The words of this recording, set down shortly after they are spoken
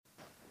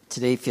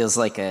Today feels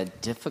like a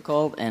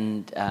difficult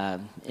and,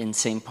 in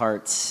same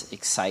parts,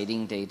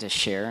 exciting day to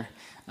share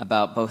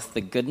about both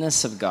the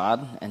goodness of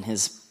God and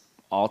His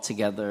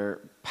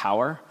altogether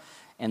power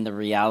and the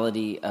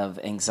reality of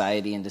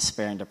anxiety and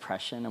despair and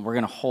depression. And we're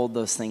going to hold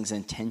those things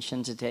in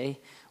tension today.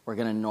 We're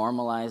going to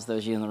normalize those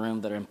of you in the room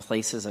that are in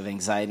places of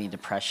anxiety and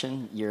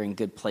depression. You're in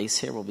good place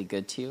here. We'll be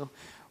good to you.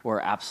 We're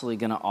absolutely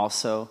going to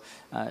also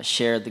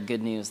share the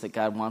good news that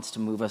God wants to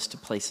move us to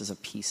places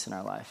of peace in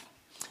our life.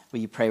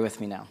 Will you pray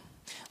with me now?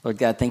 Lord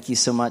God, thank you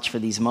so much for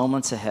these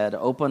moments ahead.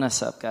 Open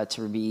us up, God,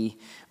 to be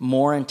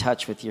more in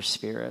touch with your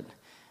Spirit.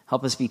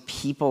 Help us be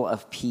people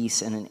of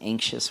peace in an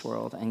anxious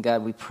world. And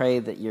God, we pray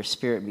that your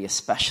Spirit be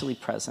especially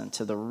present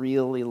to the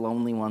really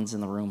lonely ones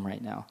in the room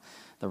right now,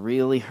 the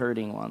really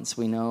hurting ones.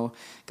 We know,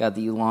 God,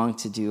 that you long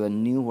to do a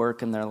new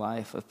work in their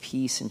life of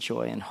peace and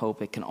joy and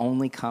hope. It can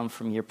only come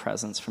from your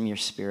presence, from your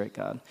Spirit,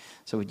 God.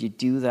 So would you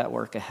do that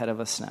work ahead of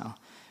us now?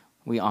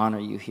 We honor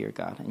you here,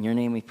 God. In your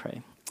name we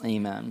pray.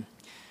 Amen.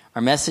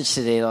 Our message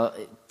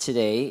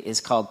today is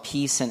called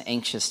Peace in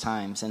Anxious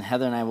Times. And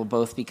Heather and I will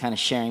both be kind of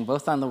sharing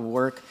both on the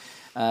work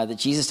that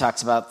Jesus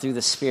talks about through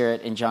the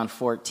Spirit in John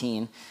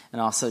 14,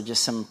 and also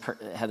just some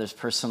Heather's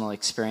personal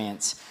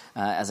experience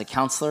as a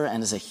counselor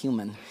and as a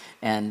human.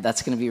 And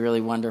that's going to be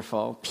really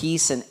wonderful.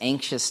 Peace in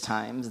anxious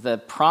times. The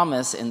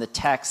promise in the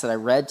text that I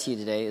read to you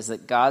today is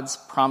that God's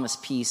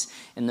promised peace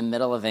in the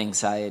middle of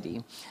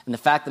anxiety. And the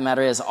fact of the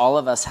matter is all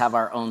of us have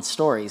our own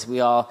stories. We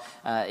all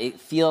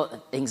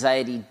feel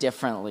anxiety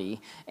differently.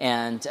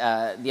 And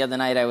the other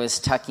night I was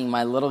tucking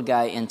my little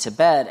guy into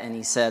bed and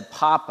he said,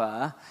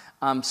 "Papa,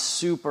 I'm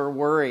super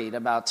worried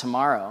about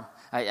tomorrow."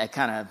 I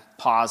kind of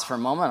paused for a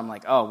moment. I'm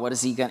like, oh, what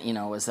is he going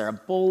to, is there a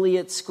bully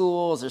at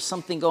school? Is there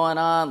something going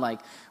on?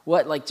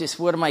 What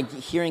am I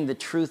hearing the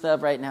truth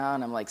of right now?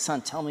 And I'm like,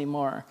 son, tell me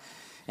more.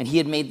 And he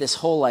had made this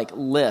whole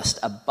list,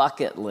 a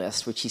bucket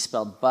list, which he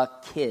spelled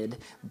buck kid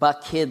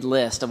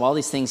list of all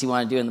these things he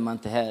wanted to do in the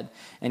month ahead.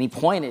 And he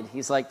pointed,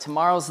 he's like,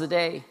 tomorrow's the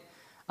day.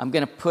 I'm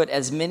going to put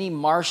as many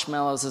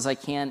marshmallows as I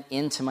can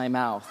into my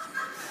mouth.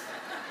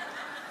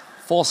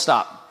 Full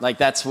stop.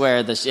 That's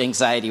where the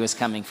anxiety was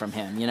coming from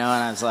him, and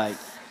I was like,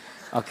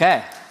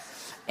 okay.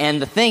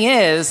 And the thing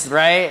is,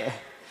 right,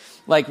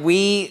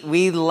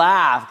 we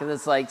laugh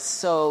because it's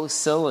so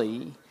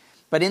silly.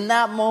 But in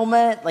that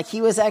moment,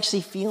 he was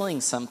actually feeling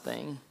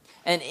something.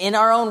 And in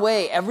our own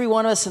way, every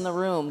one of us in the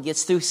room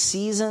gets through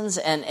seasons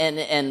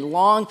and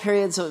long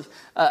periods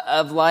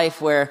of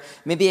life where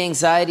maybe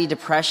anxiety,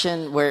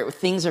 depression, where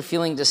things are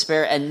feeling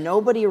despair, and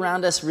nobody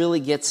around us really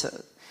gets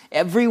it.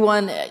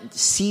 Everyone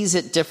sees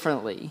it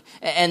differently.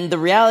 And the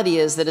reality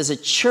is that as a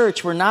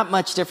church, we're not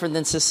much different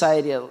than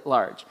society at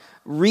large.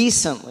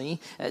 Recently,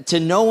 to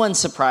no one's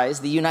surprise,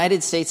 the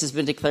United States has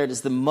been declared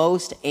as the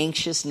most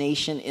anxious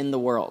nation in the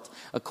world,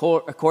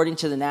 according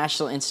to the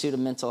National Institute of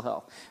Mental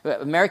Health.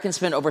 Americans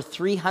spend over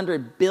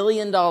 $300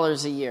 billion a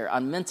year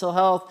on mental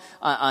health,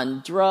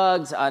 on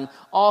drugs, on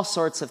all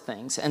sorts of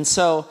things. And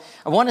so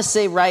I want to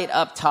say right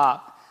up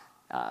top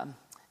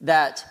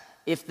that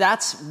if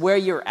that's where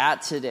you're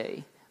at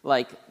today,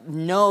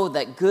 know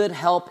that good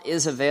help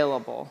is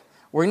available.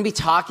 We're going to be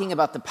talking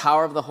about the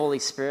power of the Holy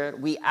Spirit.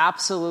 We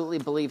absolutely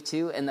believe,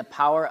 too, in the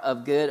power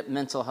of good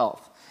mental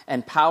health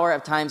and power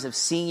of times of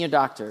seeing your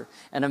doctor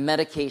and of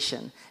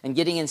medication and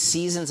getting in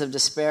seasons of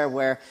despair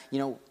where,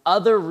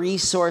 other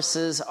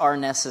resources are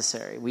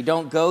necessary. We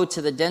don't go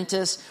to the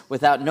dentist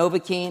without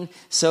Novocaine.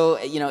 So,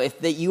 if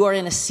you are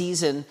in a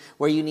season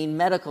where you need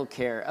medical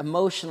care,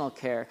 emotional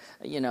care,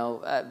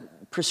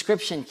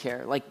 prescription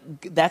care,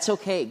 that's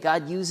okay.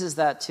 God uses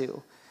that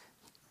too.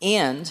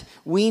 And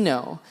we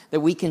know that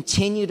we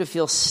continue to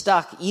feel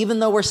stuck. Even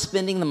though we're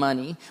spending the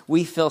money,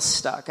 we feel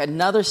stuck.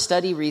 Another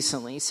study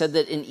recently said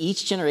that in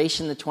each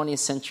generation in the 20th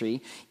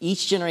century,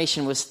 each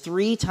generation was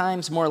 3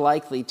 times more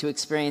likely to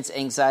experience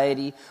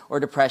anxiety or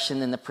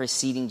depression than the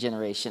preceding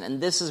generation. And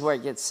this is where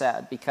it gets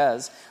sad,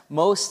 because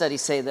most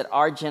studies say that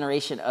our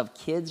generation of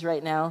kids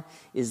right now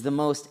is the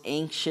most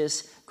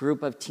anxious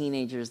group of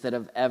teenagers that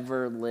have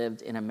ever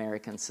lived in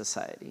American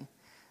society.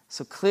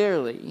 So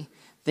clearly,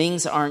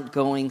 things aren't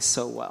going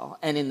so well.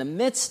 And in the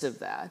midst of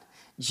that,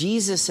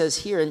 Jesus says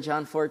here in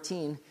John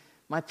 14,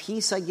 "My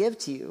peace I give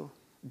to you.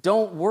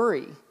 Don't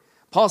worry."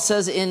 Paul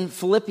says in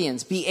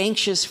Philippians, "Be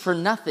anxious for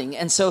nothing."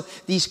 And so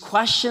these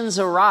questions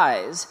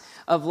arise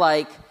of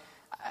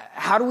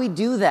how do we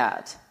do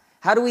that?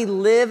 How do we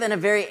live in a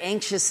very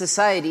anxious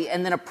society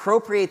and then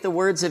appropriate the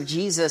words of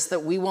Jesus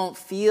that we won't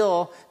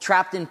feel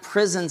trapped in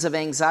prisons of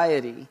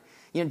anxiety?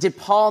 Did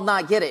Paul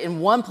not get it?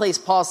 In one place,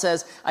 Paul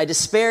says, "I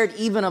despaired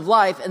even of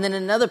life." And then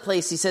in another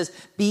place, he says,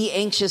 "Be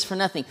anxious for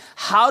nothing."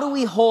 How do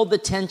we hold the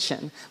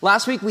tension?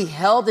 Last week, we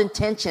held in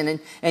tension,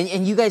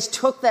 and you guys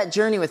took that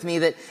journey with me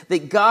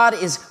that God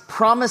is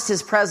promised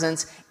his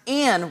presence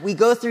And we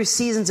go through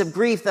seasons of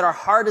grief that our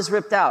heart is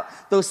ripped out.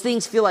 Those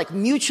things feel like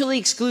mutually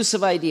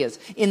exclusive ideas.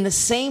 In the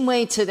same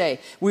way today,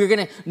 we're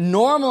going to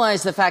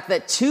normalize the fact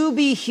that to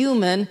be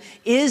human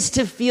is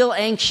to feel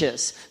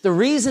anxious. The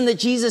reason that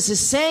Jesus is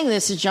saying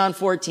this is John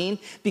 14,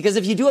 because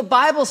if you do a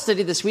Bible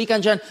study this week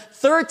on John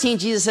 13,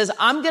 Jesus says,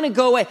 I'm going to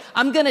go away.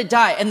 I'm going to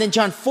die. And then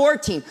John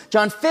 14,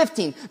 John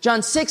 15,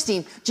 John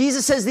 16,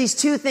 Jesus says these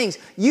two things.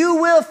 You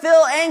will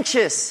feel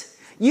anxious.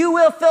 You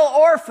will feel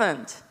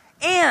orphaned.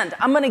 And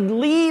I'm going to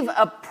leave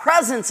a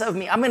presence of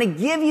me. I'm going to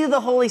give you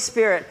the Holy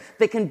Spirit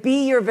that can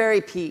be your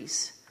very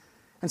peace.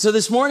 And so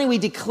this morning we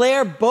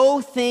declare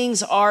both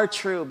things are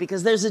true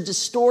because there's a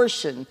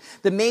distortion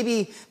that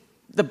maybe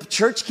the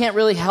church can't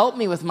really help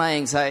me with my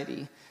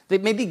anxiety.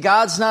 That maybe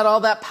God's not all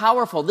that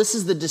powerful. This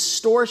is the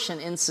distortion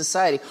in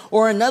society.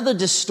 Or another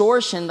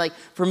distortion, like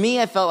for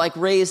me, I felt like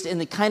raised in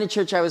the kind of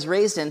church I was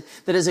raised in,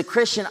 that as a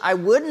Christian, I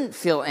wouldn't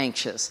feel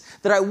anxious,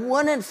 that I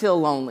wouldn't feel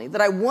lonely,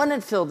 that I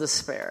wouldn't feel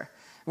despair.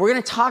 We're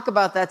going to talk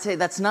about that today.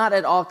 That's not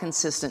at all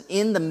consistent.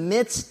 In the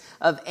midst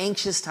of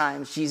anxious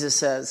times, Jesus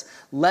says,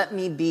 let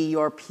me be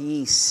your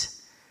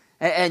peace.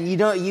 And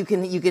you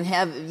can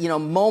have,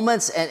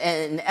 moments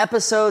and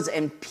episodes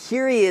and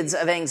periods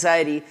of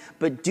anxiety,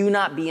 but do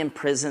not be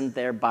imprisoned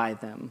there by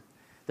them.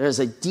 There's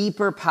a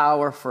deeper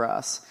power for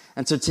us.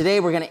 And so today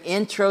we're going to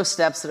intro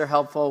steps that are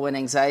helpful when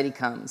anxiety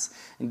comes.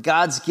 And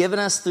God's given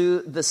us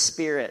through the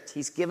Spirit.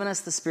 He's given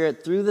us the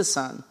Spirit through the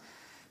Son,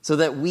 so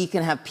that we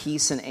can have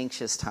peace in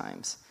anxious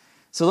times.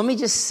 So let me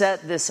just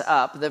set this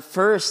up. That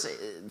first,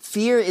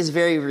 fear is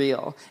very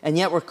real, and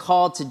yet we're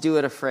called to do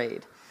it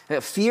afraid.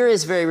 Fear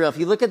is very real. If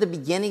you look at the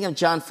beginning of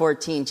John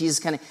 14, Jesus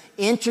kind of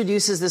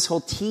introduces this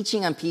whole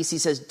teaching on peace. He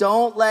says,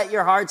 don't let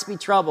your hearts be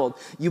troubled.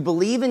 You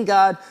believe in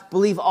God,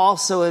 believe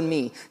also in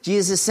me.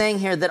 Jesus is saying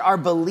here that our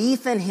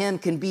belief in him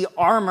can be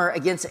armor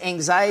against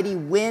anxiety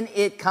when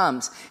it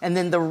comes. And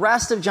then the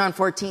rest of John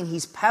 14,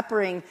 he's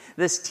peppering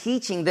this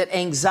teaching that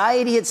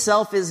anxiety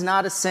itself is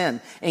not a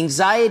sin.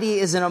 Anxiety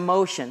is an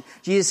emotion.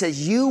 Jesus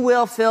says, you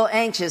will feel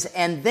anxious.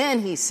 And then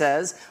he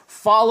says,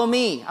 follow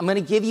me. I'm going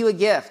to give you a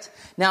gift.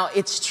 Now,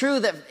 it's true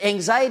that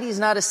anxiety is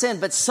not a sin,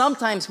 but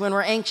sometimes when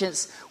we're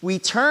anxious, we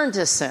turn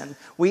to sin.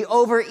 We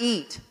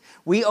overeat.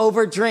 We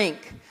overdrink.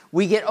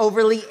 We get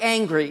overly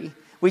angry.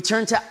 We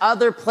turn to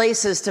other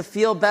places to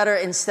feel better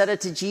instead of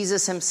to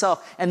Jesus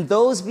himself. And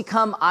those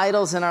become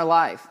idols in our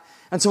life.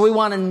 And so we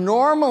want to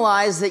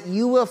normalize that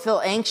you will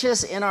feel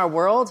anxious in our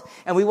world.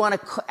 And we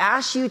want to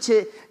ask you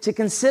to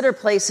consider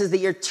places that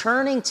you're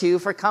turning to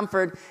for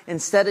comfort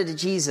instead of to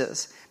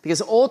Jesus.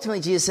 Because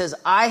ultimately Jesus says,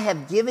 I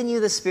have given you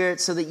the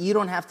Spirit so that you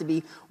don't have to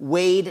be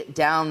weighed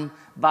down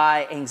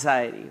by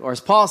anxiety. Or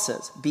as Paul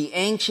says, be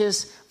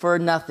anxious for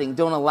nothing.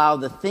 Don't allow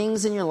the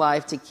things in your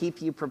life to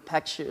keep you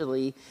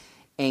perpetually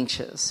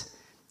anxious.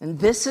 And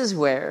this is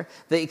where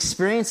the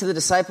experience of the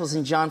disciples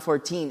in John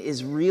 14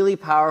 is really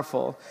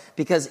powerful,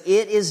 because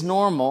it is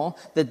normal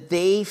that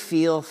they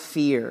feel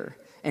fear.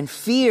 And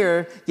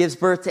fear gives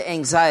birth to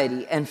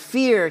anxiety. And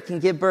fear can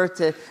give birth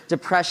to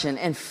depression.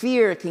 And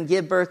fear can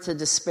give birth to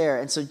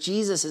despair. And so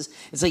Jesus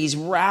it's like he's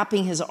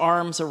wrapping his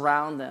arms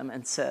around them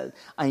and said,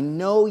 I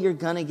know you're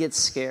going to get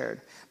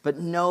scared, but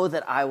know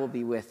that I will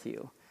be with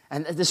you.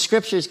 And the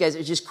scriptures, guys,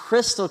 are just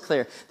crystal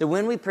clear that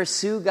when we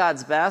pursue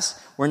God's best,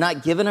 we're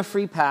not given a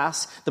free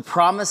pass. The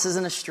promise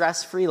isn't a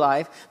stress-free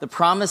life. The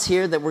promise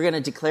here that we're going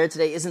to declare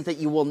today isn't that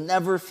you will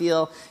never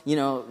feel,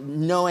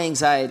 no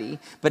anxiety,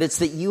 but it's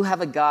that you have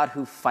a God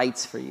who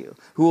fights for you,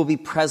 who will be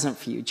present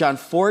for you. John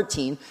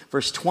 14,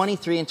 verse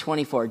 23 and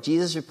 24,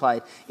 Jesus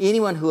replied,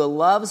 anyone who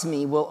loves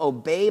me will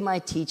obey my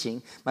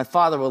teaching. My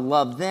Father will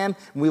love them,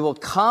 and we will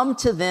come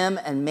to them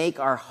and make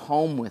our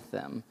home with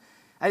them.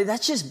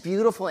 That's just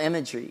beautiful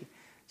imagery.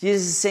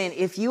 Jesus is saying,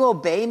 if you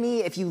obey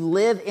me, if you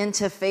live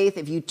into faith,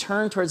 if you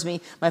turn towards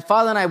me, my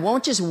Father and I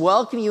won't just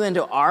welcome you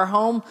into our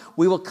home,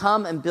 we will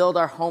come and build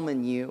our home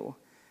in you.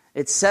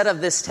 It's said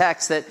of this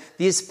text that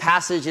these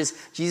passages,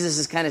 Jesus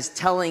is kind of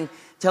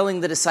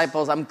telling the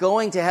disciples, I'm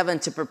going to heaven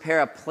to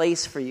prepare a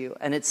place for you.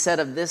 And it's said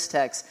of this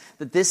text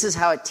that this is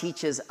how it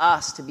teaches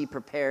us to be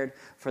prepared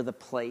for the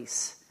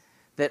place.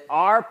 That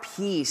our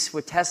peace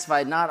would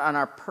testify not on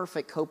our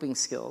perfect coping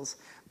skills,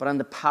 but on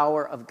the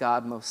power of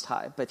God Most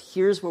High. But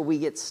here's where we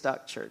get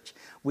stuck, church.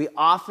 We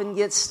often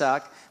get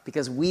stuck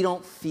because we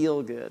don't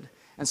feel good.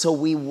 And so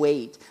we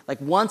wait.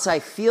 Like once I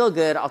feel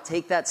good, I'll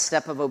take that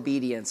step of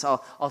obedience.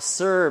 I'll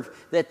serve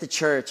at the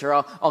church, or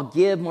I'll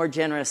give more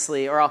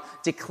generously, or I'll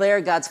declare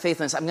God's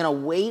faithfulness. I'm going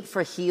to wait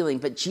for healing.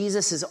 But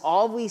Jesus is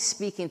always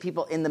speaking to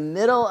people in the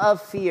middle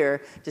of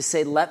fear to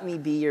say, let me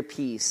be your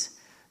peace.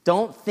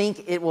 Don't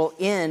think it will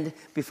end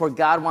before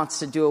God wants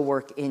to do a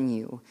work in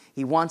you.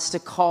 He wants to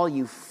call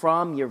you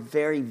from your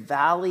very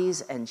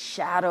valleys and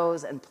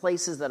shadows and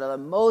places that are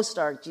the most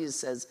dark. Jesus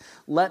says,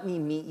 let me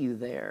meet you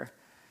there.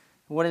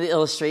 One of the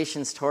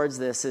illustrations towards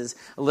this is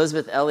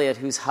Elizabeth Elliot,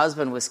 whose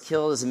husband was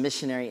killed as a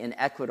missionary in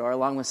Ecuador,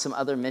 along with some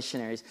other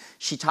missionaries.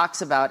 She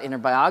talks about, in her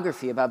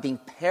biography, about being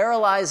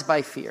paralyzed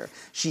by fear.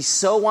 She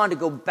so wanted to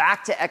go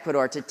back to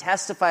Ecuador to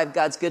testify of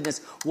God's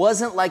goodness.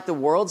 Wasn't like the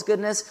world's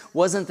goodness,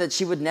 wasn't that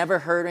she would never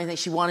hurt or anything.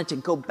 She wanted to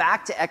go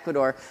back to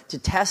Ecuador to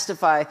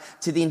testify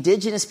to the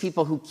indigenous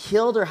people who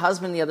killed her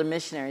husband and the other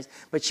missionaries,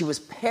 but she was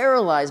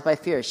paralyzed by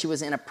fear. She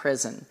was in a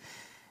prison.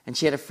 And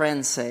she had a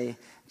friend say,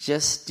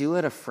 just do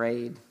it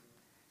afraid.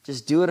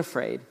 Just do it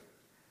afraid,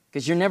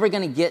 because you're never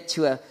going to get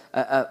to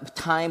a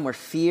time where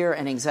fear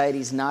and anxiety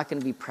is not going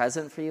to be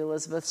present for you,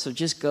 Elizabeth, so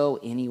just go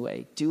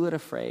anyway. Do it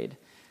afraid.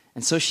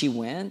 And so she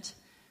went,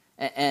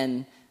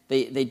 and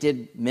they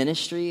did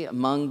ministry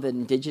among the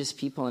indigenous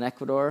people in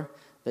Ecuador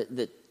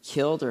that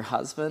killed her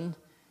husband,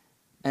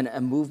 and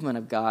a movement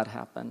of God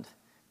happened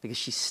because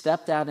she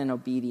stepped out in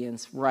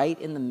obedience right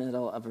in the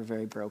middle of her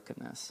very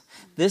brokenness.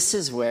 This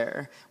is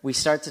where we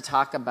start to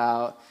talk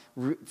about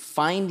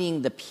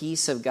finding the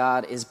peace of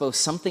God is both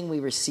something we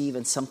receive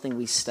and something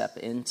we step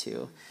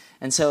into.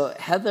 And so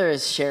Heather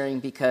is sharing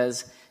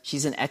because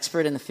she's an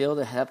expert in the field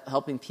of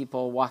helping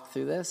people walk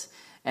through this,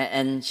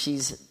 and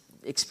she's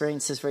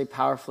experienced this very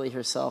powerfully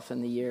herself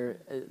in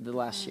the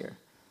last year.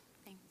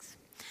 Thanks.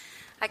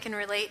 I can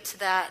relate to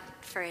that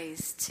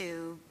phrase,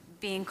 to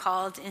being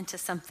called into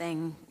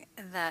something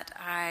that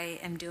I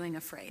am doing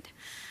afraid.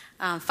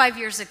 5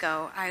 years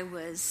ago, I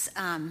was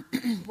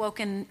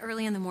woken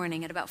early in the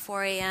morning at about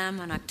 4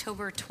 a.m. on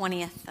October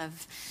 20th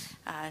of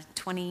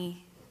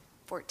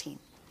 2014.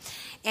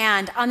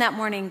 And on that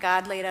morning,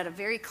 God laid out a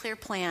very clear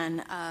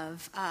plan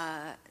of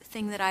a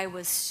thing that I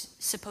was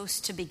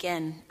supposed to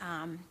begin.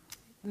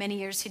 Many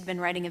years he'd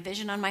been writing a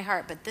vision on my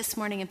heart, but this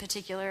morning in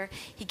particular,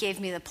 he gave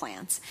me the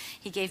plans.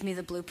 He gave me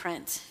the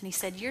blueprint. And he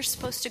said, you're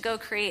supposed to go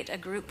create a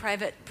group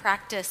private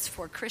practice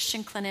for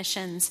Christian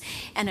clinicians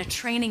and a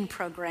training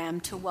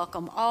program to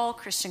welcome all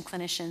Christian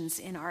clinicians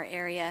in our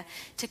area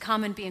to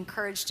come and be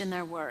encouraged in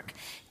their work,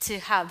 to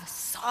have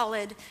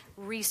solid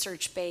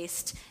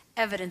research-based,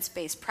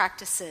 evidence-based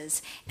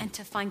practices, and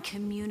to find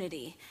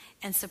community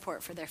and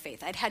support for their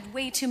faith. I'd had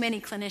way too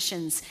many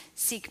clinicians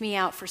seek me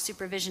out for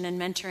supervision and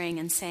mentoring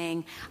and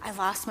saying, I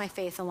lost my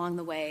faith along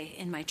the way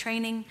in my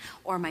training,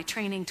 or my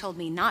training told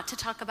me not to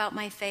talk about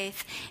my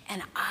faith,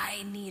 and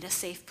I need a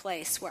safe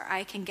place where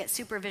I can get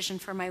supervision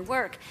for my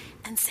work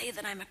and say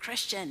that I'm a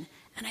Christian.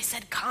 And I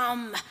said,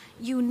 come,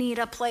 you need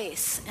a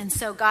place. And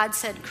so God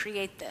said,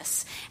 create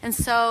this. And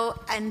so,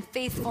 in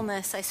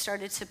faithfulness, I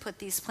started to put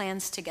these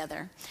plans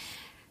together.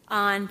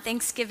 On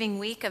Thanksgiving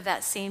week of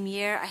that same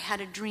year, I had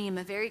a dream,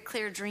 a very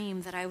clear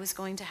dream, that I was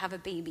going to have a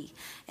baby.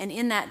 And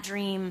in that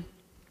dream,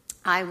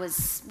 I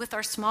was with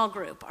our small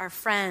group, our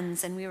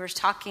friends, and we were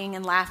talking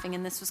and laughing,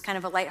 and this was kind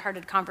of a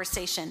lighthearted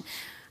conversation.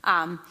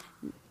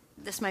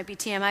 This might be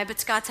TMI, but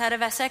Scott's had a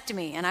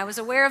vasectomy, and I was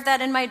aware of that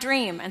in my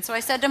dream. And so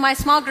I said to my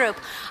small group,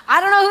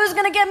 I don't know who's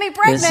going to get me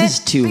pregnant. This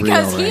is too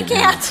because real he right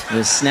can't. Now.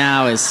 This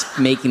now is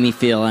making me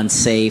feel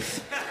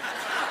unsafe.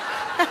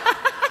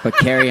 But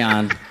carry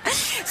on.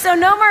 So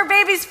no more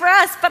babies for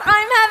us, but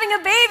I'm having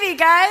a baby,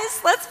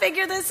 guys. Let's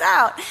figure this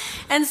out.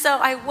 And so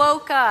I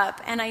woke up,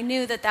 and I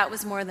knew that that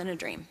was more than a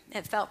dream.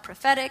 It felt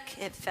prophetic.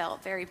 It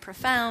felt very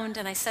profound.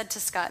 And I said to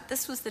Scott,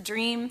 this was the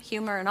dream,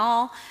 humor and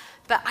all,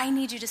 but I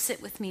need you to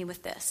sit with me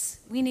with this.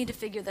 We need to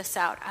figure this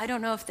out. I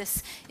don't know if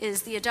this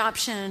is the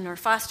adoption or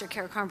foster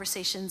care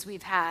conversations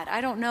we've had.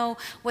 I don't know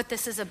what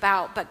this is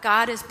about, but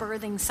God is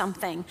birthing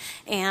something,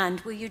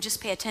 and will you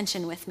just pay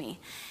attention with me?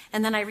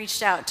 And then I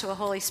reached out to a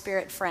Holy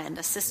Spirit friend,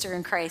 a sister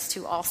in Christ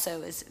who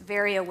also is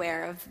very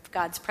aware of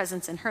God's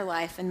presence in her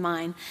life and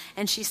mine,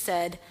 and she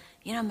said,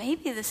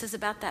 maybe this is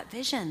about that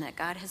vision that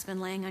God has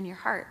been laying on your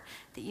heart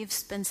that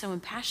you've been so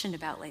impassioned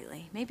about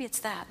lately. Maybe it's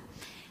that.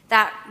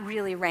 That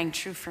really rang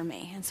true for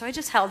me. And so I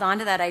just held on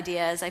to that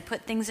idea as I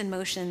put things in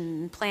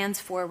motion,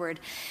 plans forward.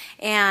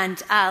 And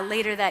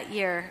later that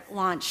year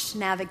launched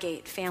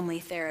Navigate Family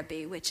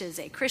Therapy, which is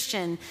a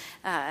Christian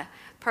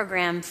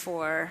program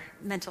for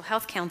mental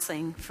health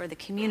counseling for the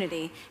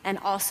community. And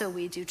also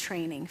we do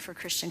training for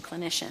Christian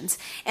clinicians.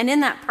 And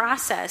in that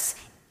process,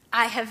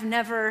 I have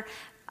never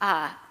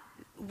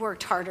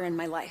worked harder in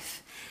my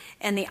life.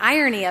 And the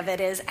irony of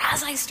it is,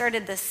 as I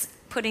started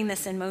putting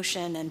this in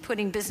motion and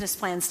putting business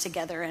plans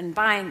together and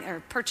buying or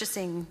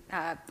purchasing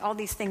all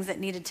these things that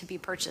needed to be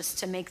purchased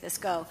to make this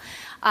go,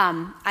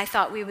 I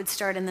thought we would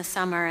start in the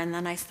summer, and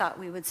then I thought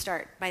we would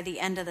start by the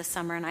end of the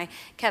summer, and I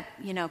kept,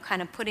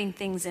 kind of putting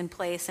things in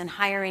place and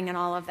hiring and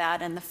all of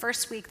that. And the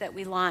first week that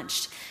we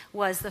launched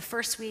was the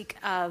first week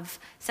of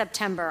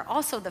September,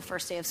 also the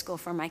first day of school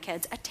for my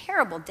kids. A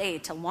terrible day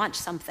to launch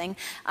something,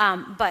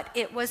 but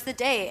it was the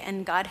day,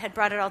 and God had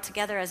brought it all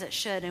together as it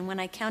should. And when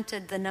I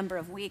counted the number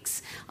of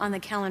weeks on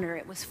the calendar,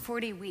 it was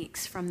 40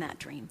 weeks from that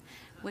dream,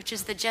 which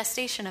is the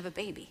gestation of a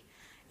baby.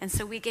 And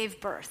so we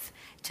gave birth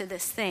to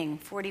this thing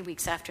 40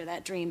 weeks after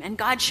that dream. And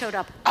God showed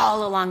up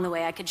all along the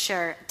way. I could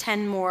share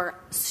 10 more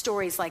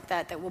stories like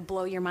that will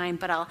blow your mind,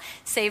 but I'll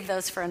save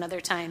those for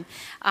another time.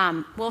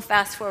 We'll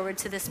fast forward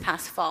to this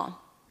past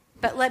fall.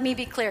 But let me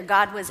be clear,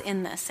 God was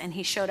in this, and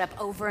he showed up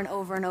over and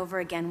over and over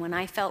again. When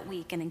I felt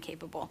weak and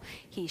incapable,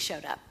 he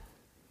showed up.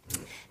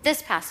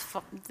 This past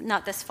fall,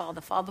 not this fall,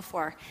 the fall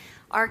before,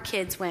 our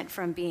kids went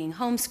from being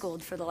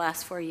homeschooled for the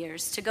last 4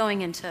 years to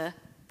going into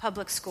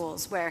public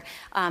schools where,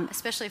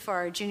 especially for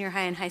our junior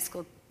high and high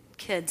school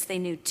kids, they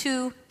knew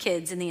 2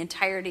 kids in the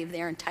entirety of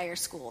their entire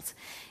schools.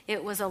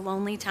 It was a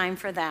lonely time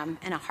for them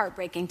and a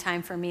heartbreaking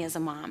time for me as a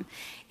mom.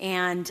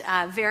 And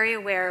very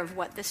aware of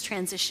what this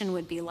transition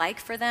would be like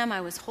for them,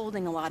 I was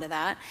holding a lot of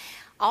that.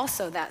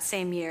 Also that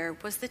same year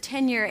was the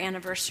 10-year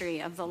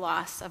anniversary of the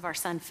loss of our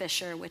son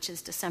Fisher, which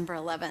is December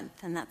 11th,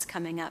 and that's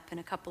coming up in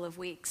a couple of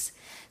weeks.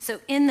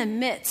 So in the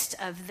midst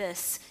of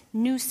this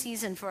new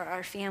season for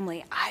our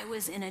family, I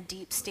was in a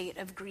deep state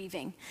of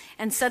grieving.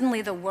 And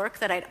suddenly the work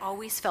that I'd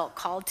always felt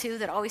called to,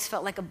 that always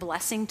felt like a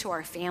blessing to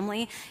our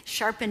family,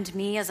 sharpened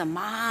me as a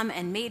mom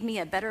and made me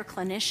a better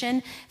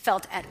clinician,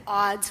 felt at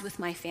odds with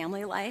my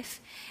family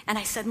life. And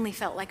I suddenly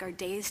felt like our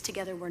days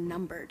together were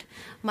numbered.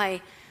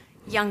 My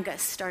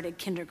youngest started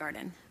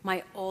kindergarten.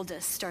 My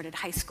oldest started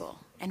high school.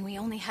 And we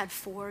only had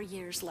 4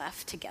 years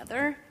left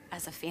together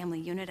as a family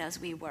unit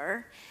as we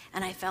were.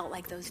 And I felt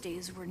like those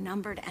days were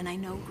numbered. And I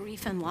know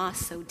grief and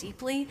loss so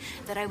deeply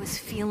that I was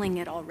feeling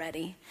it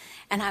already.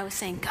 And I was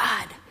saying,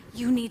 God,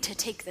 you need to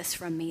take this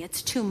from me.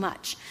 It's too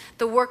much.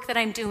 The work that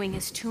I'm doing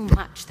is too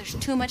much. There's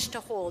too much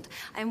to hold.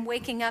 I'm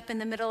waking up in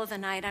the middle of the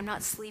night. I'm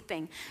not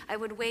sleeping. I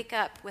would wake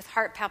up with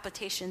heart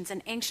palpitations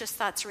and anxious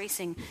thoughts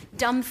racing.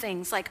 Dumb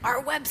things like,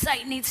 our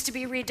website needs to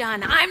be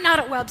redone. I'm not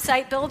a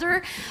website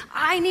builder.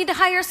 I need to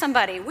hire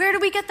somebody. Where do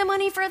we get the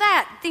money for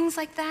that? Things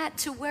like that.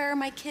 To where are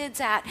my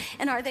kids at?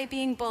 And are they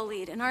being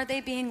bullied? And are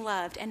they being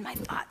loved? And my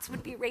thoughts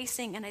would be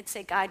racing. And I'd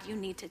say, God, you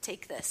need to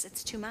take this.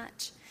 It's too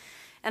much.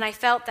 And I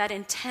felt that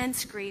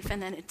intense grief and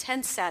then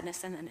intense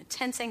sadness and then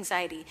intense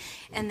anxiety.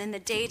 And in the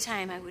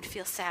daytime, I would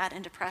feel sad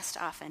and depressed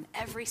often.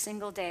 Every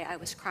single day, I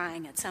was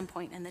crying at some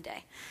point in the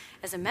day.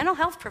 As a mental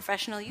health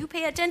professional, you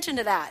pay attention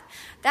to that.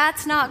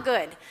 That's not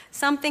good.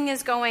 Something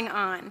is going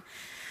on.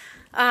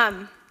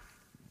 I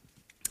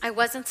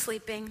wasn't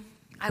sleeping.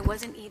 I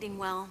wasn't eating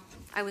well.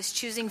 I was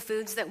choosing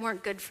foods that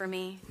weren't good for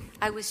me.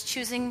 I was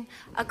choosing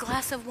a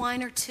glass of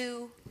wine or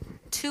two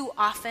too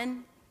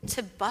often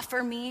to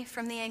buffer me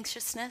from the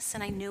anxiousness,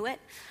 and I knew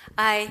it.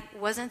 I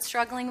wasn't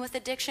struggling with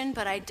addiction,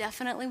 but I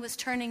definitely was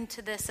turning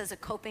to this as a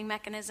coping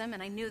mechanism,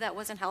 and I knew that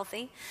wasn't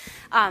healthy.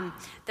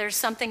 There's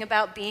something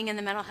about being in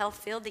the mental health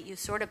field that you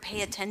sort of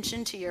pay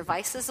attention to your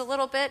vices a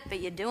little bit, but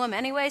you do them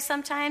anyway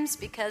sometimes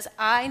because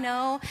I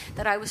know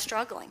that I was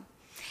struggling.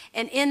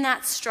 And in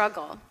that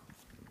struggle,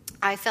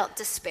 I felt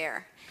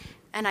despair.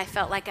 And I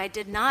felt like I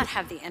did not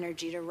have the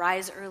energy to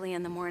rise early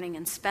in the morning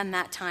and spend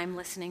that time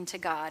listening to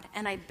God.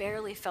 And I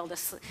barely fell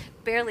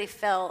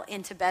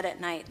into bed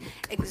at night,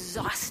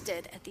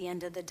 exhausted at the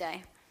end of the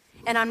day.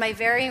 And on my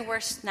very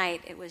worst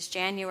night, it was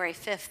January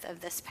 5th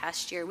of this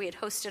past year, we had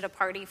hosted a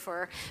party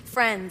for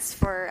friends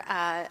for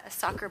a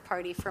soccer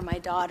party for my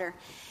daughter.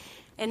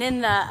 And in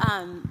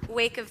the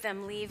wake of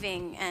them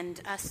leaving and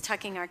us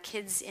tucking our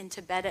kids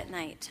into bed at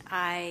night,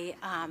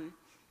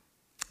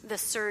 the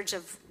surge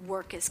of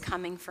work is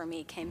coming for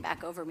me came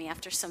back over me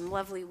after some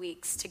lovely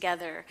weeks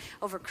together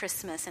over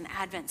Christmas and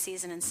Advent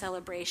season and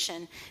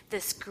celebration.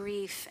 This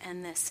grief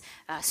and this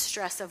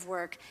stress of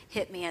work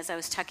hit me as I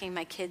was tucking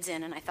my kids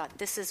in, and I thought,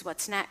 this is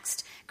what's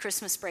next.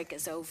 Christmas break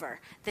is over.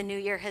 The new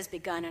year has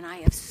begun, and I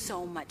have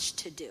so much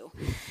to do.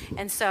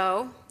 And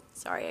so,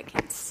 sorry, I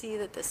can't see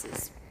that this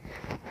is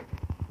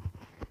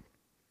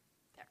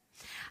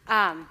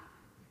there.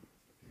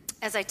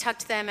 As I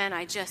tucked them in,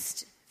 I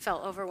just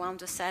felt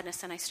overwhelmed with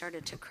sadness, and I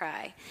started to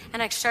cry.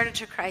 And I started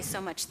to cry so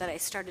much that I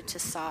started to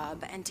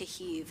sob and to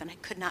heave, and I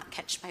could not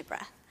catch my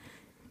breath.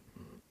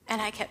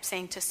 And I kept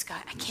saying to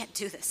Scott, I can't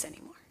do this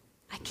anymore.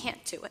 I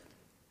can't do it.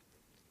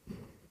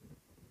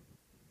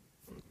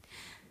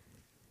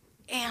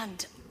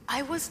 And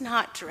I was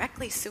not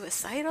directly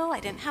suicidal. I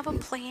didn't have a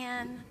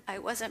plan. I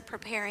wasn't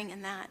preparing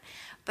in that.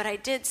 But I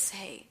did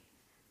say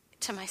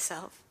to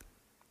myself,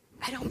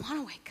 I don't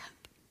want to wake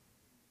up.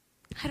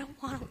 I don't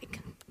want to wake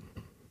up.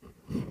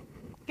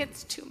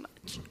 It's too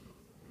much.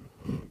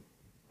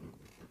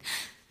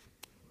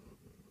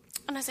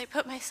 And as I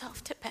put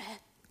myself to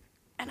bed,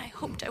 and I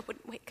hoped I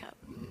wouldn't wake up,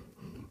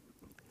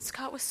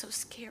 Scott was so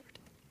scared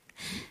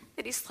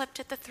that he slept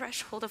at the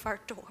threshold of our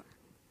door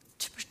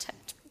to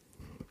protect me.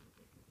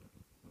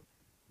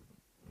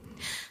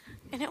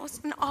 And it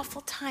was an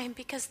awful time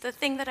because the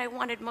thing that I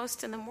wanted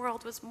most in the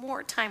world was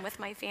more time with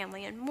my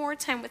family and more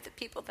time with the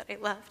people that I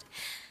loved.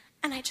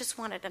 And I just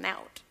wanted an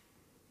out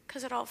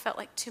because it all felt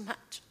like too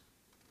much.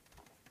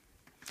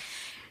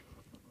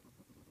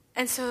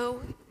 And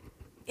so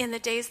in the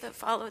days that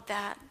followed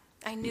that,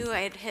 I knew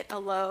I had hit a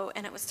low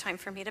and it was time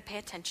for me to pay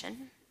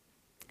attention.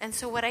 And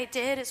so what I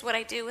did is what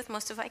I do with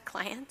most of my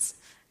clients.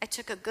 I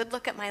took a good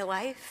look at my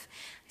life.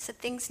 I said,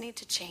 things need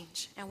to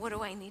change. And what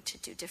do I need to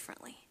do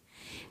differently?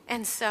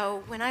 And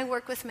so when I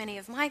work with many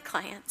of my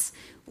clients,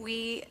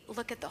 we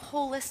look at the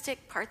holistic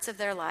parts of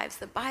their lives,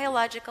 the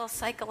biological,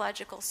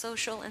 psychological,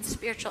 social, and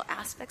spiritual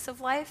aspects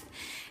of life.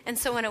 And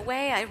so in a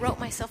way, I wrote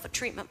myself a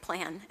treatment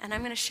plan, and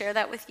I'm going to share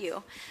that with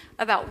you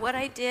about what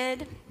I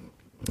did.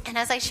 And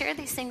as I share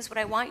these things, what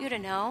I want you to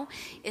know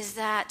is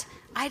that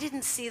I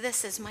didn't see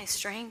this as my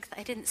strength.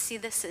 I didn't see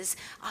this as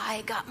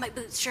I got my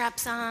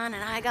bootstraps on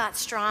and I got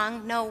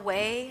strong. No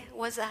way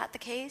was that the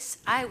case.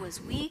 I was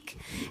weak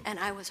and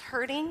I was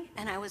hurting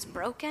and I was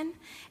broken.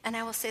 And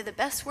I will say the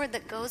best word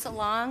that goes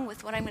along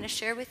with what I'm going to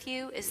share with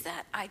you is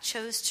that I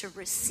chose to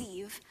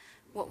receive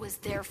what was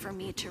there for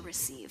me to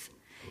receive.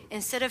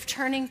 Instead of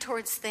turning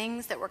towards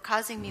things that were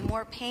causing me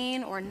more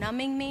pain or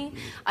numbing me,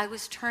 I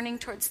was turning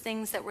towards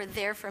things that were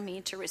there for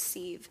me to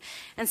receive.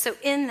 And so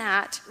in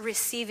that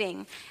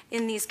receiving,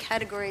 in these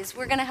categories,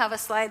 we're going to have a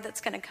slide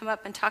that's going to come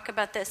up and talk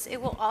about this. It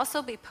will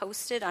also be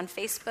posted on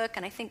Facebook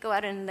and I think go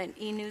out in the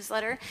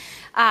e-newsletter.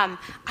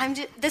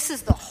 This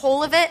is the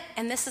whole of it,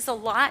 and this is a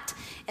lot.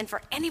 And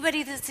for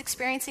anybody that's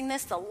experiencing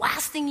this, the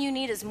last thing you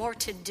need is more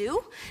to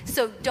do.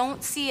 So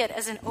don't see it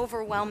as an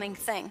overwhelming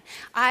thing.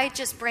 I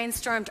just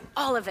brainstormed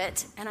all of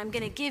it, and I'm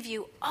going to give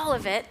you all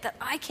of it that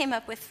I came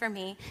up with for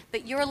me,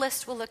 but your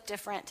list will look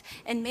different.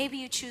 And maybe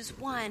you choose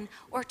one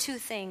or two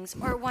things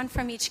or one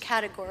from each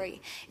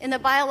category. In the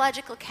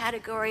biological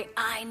category,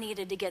 I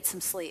needed to get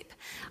some sleep.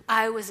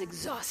 I was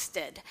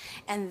exhausted,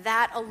 and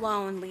that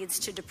alone leads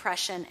to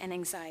depression and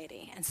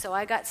anxiety. And so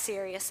I got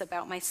serious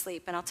about my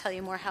sleep, and I'll tell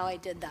you more how I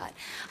did that.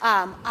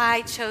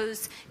 I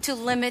chose to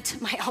limit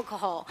my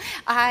alcohol.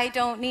 I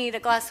don't need a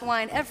glass of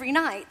wine every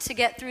night to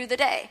get through the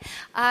day.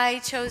 I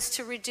chose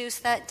to reduce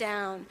that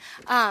down.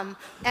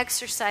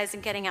 Exercise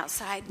and getting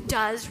outside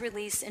does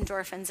release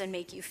endorphins and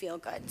make you feel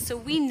good. So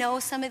we know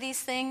some of these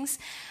things.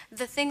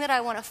 The thing that I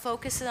want to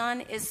focus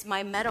on is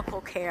my medical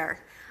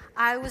care.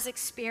 I was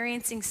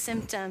experiencing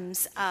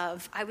symptoms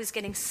of, I was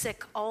getting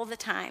sick all the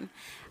time.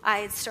 I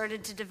had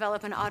started to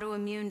develop an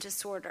autoimmune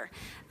disorder.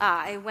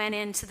 I went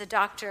into the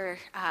doctor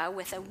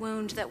with a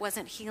wound that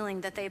wasn't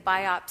healing that they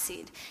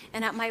biopsied.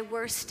 And at my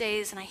worst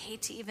days, and I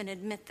hate to even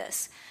admit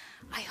this,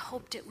 I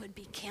hoped it would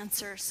be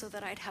cancer so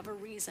that I'd have a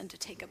reason to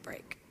take a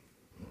break.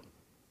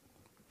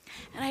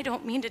 And I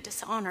don't mean to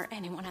dishonor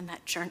anyone on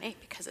that journey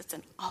because it's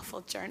an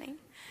awful journey,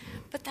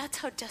 but that's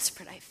how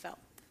desperate I felt.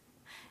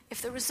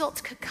 If the results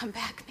could come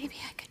back, maybe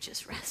I could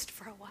just rest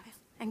for a while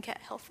and get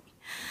healthy.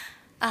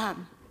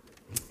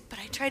 But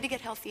I tried to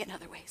get healthy in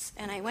other ways.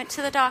 And I went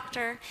to the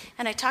doctor,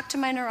 and I talked to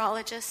my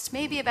neurologist,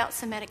 maybe about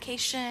some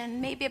medication,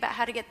 maybe about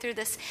how to get through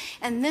this.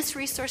 And this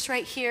resource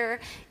right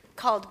here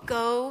called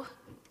Go!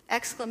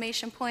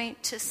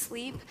 To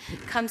Sleep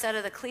comes out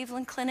of the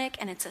Cleveland Clinic,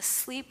 and it's a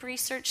sleep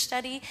research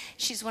study.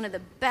 She's one of the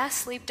best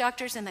sleep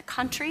doctors in the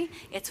country.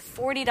 It's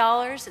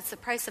 $40. It's the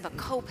price of a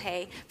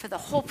copay for the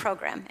whole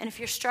program. And if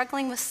you're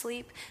struggling with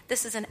sleep,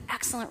 this is an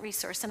excellent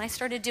resource. And I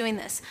started doing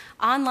this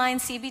online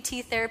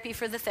CBT therapy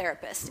for the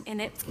therapist, and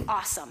it's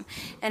awesome.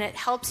 And it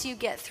helps you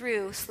get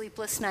through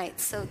sleepless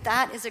nights. So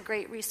that is a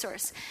great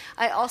resource.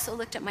 I also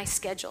looked at my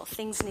schedule.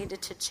 Things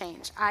needed to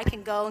change. I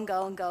can go and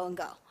go and go and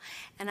go.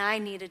 And I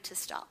needed to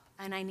stop.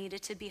 And I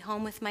needed to be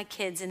home with my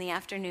kids in the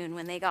afternoon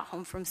when they got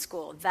home from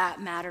school.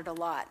 That mattered a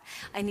lot.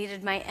 I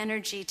needed my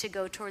energy to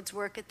go towards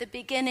work at the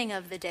beginning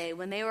of the day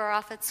when they were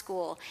off at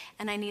school,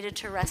 and I needed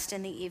to rest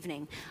in the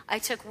evening. I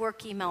took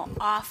work email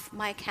off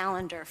my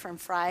calendar from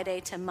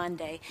Friday to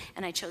Monday,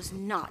 and I chose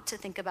not to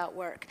think about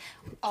work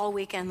all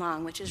weekend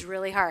long, which is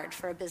really hard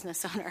for a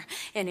business owner.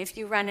 And if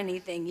you run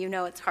anything, you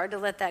know it's hard to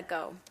let that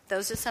go.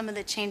 Those are some of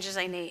the changes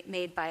I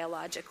made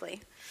biologically.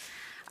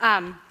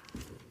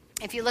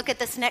 If you look at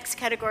this next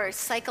category,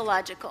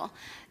 psychological,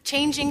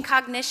 changing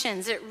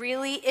cognitions, it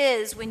really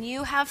is when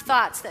you have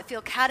thoughts that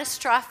feel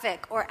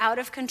catastrophic or out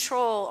of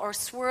control or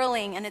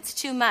swirling and it's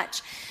too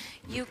much,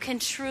 you can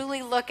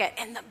truly look at,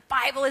 and the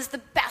Bible is the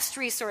best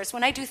resource.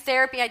 When I do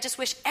therapy, I just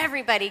wish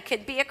everybody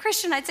could be a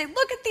Christian. I'd say,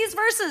 look at these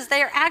verses.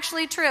 They are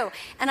actually true.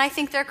 And I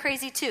think they're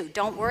crazy too.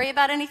 Don't worry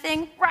about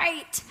anything.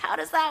 Right. How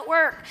does that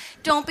work?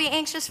 Don't be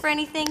anxious for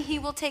anything. He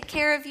will take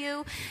care of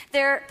you.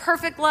 Their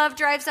perfect love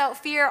drives out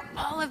fear.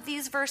 All of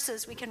these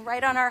verses we can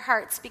write on our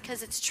hearts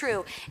because it's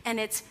true. And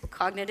it's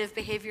cognitive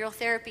behavioral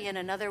therapy in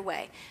another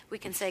way. We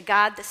can say,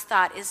 God, this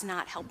thought is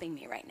not helping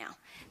me right now.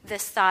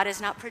 This thought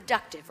is not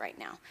productive right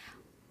now.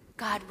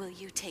 God, will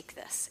you take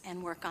this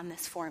and work on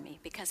this for me?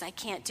 Because I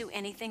can't do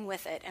anything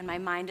with it, and my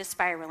mind is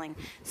spiraling,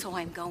 so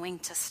I'm going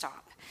to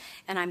stop,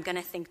 and I'm going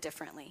to think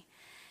differently.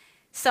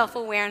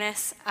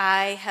 Self-awareness,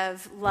 I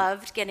have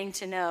loved getting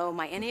to know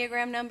my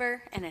Enneagram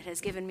number, and it has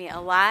given me a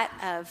lot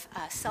of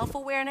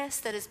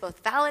self-awareness that is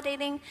both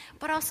validating,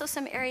 but also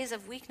some areas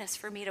of weakness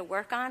for me to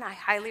work on. I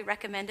highly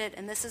recommend it,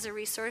 and this is a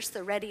resource,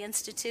 the Ready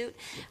Institute,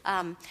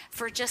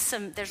 for just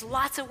there's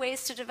lots of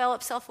ways to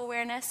develop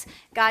self-awareness.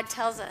 God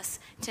tells us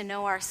to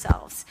know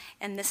ourselves,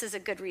 and this is a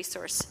good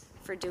resource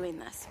for doing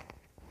this.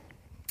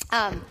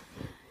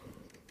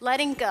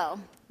 Letting go.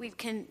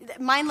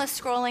 mindless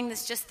scrolling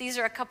is just, these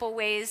are a couple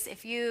ways.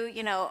 If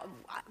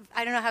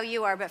I don't know how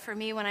you are, but for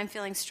me, when I'm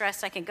feeling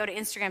stressed, I can go to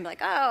Instagram and be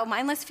like, oh,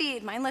 mindless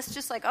feed, mindless,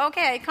 just like,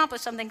 okay, I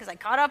accomplished something because I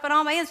caught up on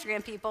all my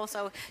Instagram people,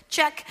 so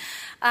check.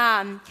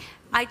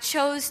 I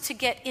chose to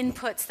get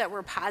inputs that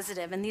were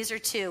positive, and these are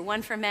two,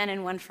 one for men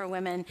and one for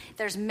women.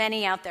 There's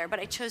many out there,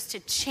 but I chose to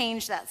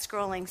change that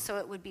scrolling so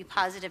it would be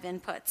positive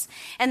inputs.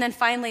 And then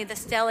finally,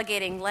 this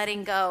delegating,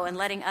 letting go, and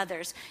letting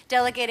others.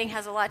 Delegating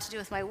has a lot to do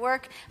with my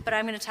work, but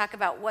I'm going to talk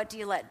about what do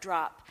you let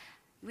drop.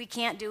 We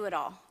can't do it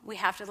all. We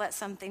have to let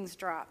some things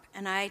drop,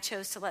 and I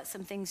chose to let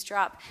some things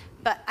drop,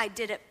 but I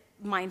did it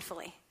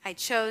mindfully. I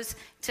chose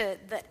to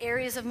let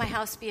areas of my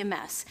house be a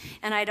mess.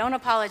 And I don't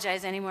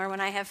apologize anymore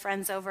when I have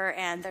friends over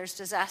and there's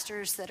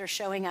disasters that are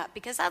showing up,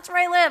 because that's where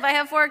I live. I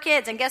have 4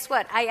 kids. And guess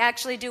what? I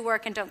actually do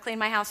work and don't clean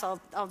my house all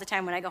the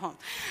time when I go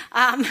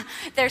home.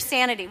 There's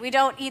sanity. We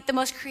don't eat the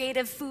most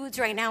creative foods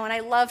right now, and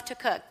I love to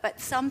cook. But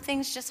some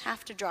things just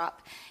have to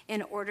drop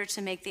in order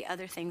to make the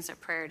other things a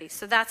priority.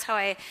 So that's how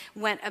I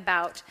went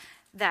about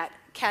that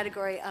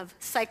category of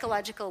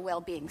psychological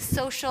well-being.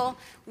 Social,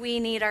 we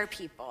need our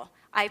people.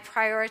 I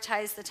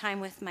prioritize the time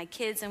with my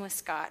kids and with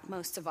Scott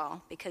most of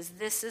all, because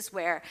this is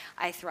where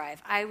I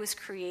thrive. I was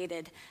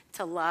created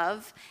to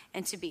love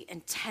and to be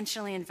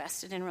intentionally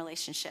invested in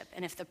relationship.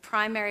 And if the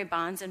primary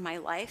bonds in my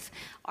life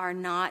are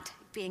not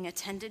being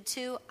attended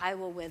to, I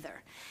will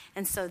wither.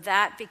 And so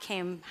that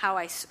became how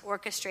I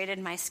orchestrated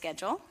my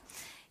schedule.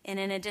 And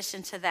in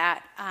addition to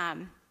that,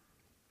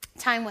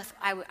 time with,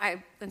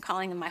 I've been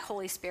calling them my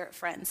Holy Spirit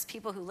friends,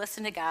 people who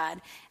listen to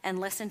God and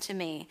listen to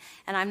me.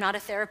 And I'm not a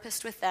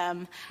therapist with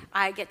them.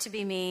 I get to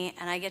be me,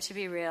 and I get to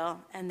be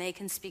real, and they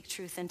can speak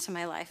truth into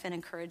my life and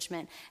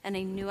encouragement. And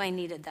I knew I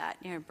needed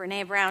that.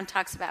 Brene Brown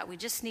talks about we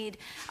just need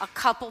a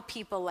couple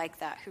people like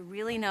that who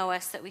really know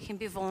us, that we can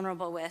be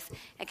vulnerable with,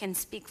 and can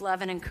speak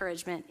love and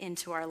encouragement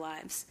into our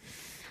lives.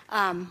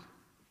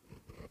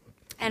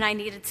 And I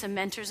needed some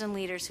mentors and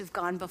leaders who've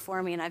gone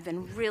before me, and I've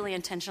been really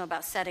intentional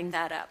about setting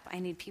that up. I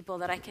need people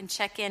that I can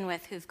check in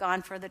with who've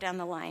gone further down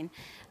the line,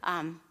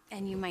 and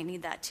you might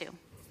need that too.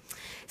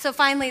 So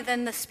finally,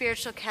 then the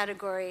spiritual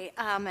category,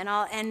 and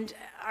I'll end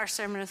our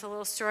sermon with a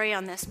little story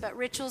on this, but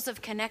rituals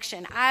of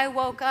connection. I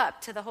woke up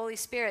to the Holy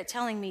Spirit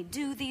telling me,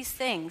 do these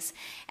things,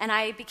 and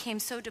I became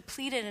so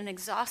depleted and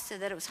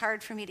exhausted that it was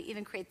hard for me to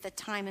even create the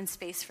time and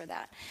space for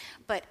that.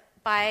 But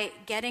by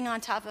getting on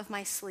top of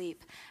my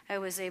sleep, I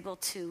was able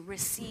to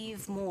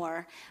receive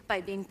more by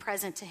being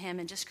present to Him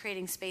and just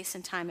creating space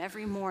and time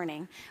every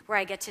morning where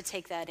I get to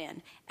take that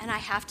in. And I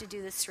have to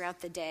do this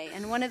throughout the day.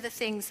 And one of the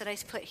things that I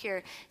put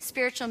here,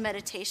 spiritual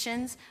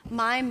meditations,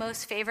 my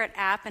most favorite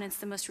app, and it's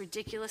the most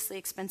ridiculously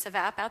expensive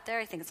app out there,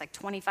 I think it's like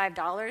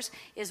 $25,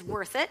 is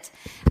worth it.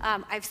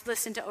 I've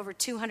listened to over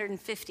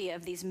 250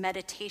 of these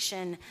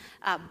meditation,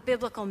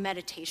 biblical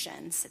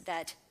meditations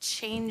that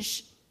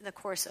change the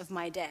course of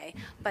my day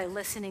by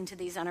listening to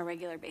these on a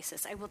regular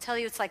basis. I will tell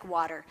you, it's like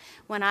water.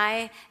 When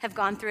I have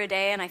gone through a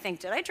day and I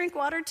think, did I drink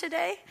water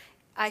today?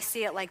 I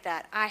see it like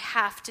that. I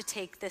have to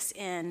take this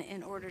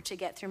in order to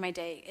get through my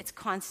day. It's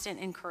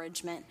constant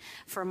encouragement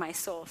for my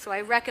soul. So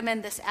I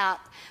recommend this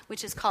app,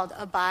 which is called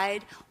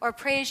Abide, or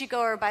Pray As You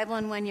Go, or Bible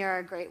in 1 Year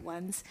are great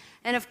ones.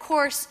 And of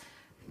course,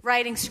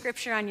 writing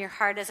scripture on your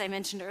heart, as I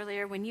mentioned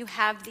earlier, when you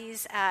have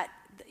these at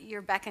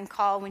your beck and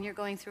call, when you're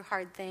going through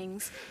hard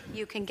things,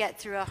 you can get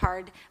through a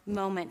hard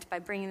moment by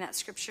bringing that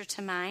scripture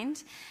to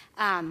mind.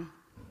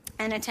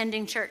 And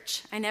attending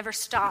church. I never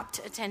stopped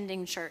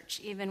attending church,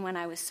 even when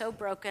I was so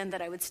broken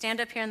that I would stand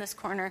up here in this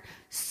corner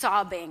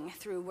sobbing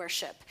through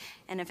worship.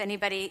 And if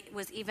anybody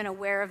was even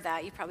aware of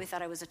that, you probably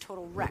thought I was a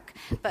total wreck.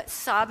 But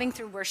sobbing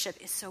through worship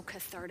is so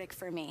cathartic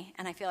for me,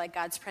 and I feel like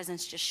God's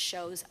presence just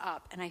shows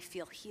up, and I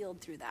feel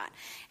healed through that.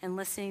 And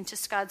listening to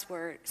Scott's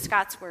words,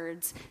 God's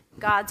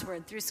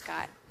word through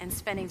Scott, and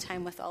spending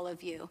time with all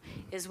of you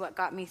is what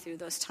got me through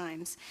those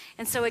times.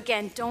 And so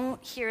again,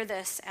 don't hear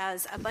this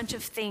as a bunch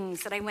of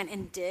things that I went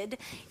and did.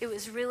 It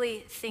was really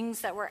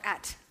things that were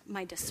at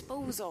my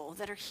disposal,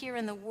 that are here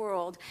in the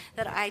world,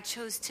 that I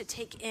chose to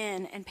take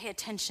in and pay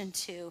attention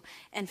to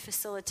and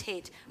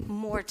facilitate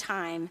more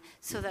time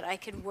so that I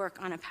could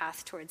work on a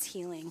path towards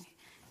healing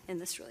in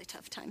this really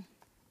tough time.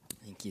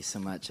 Thank you so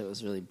much. That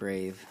was really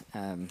brave.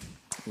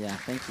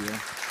 Thank you.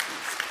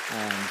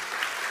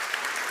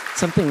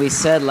 Something we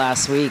said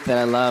last week that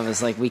I love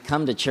is like we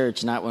come to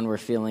church not when we're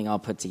feeling all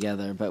put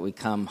together, but we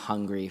come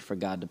hungry for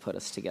God to put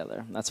us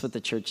together. That's what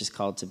the church is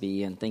called to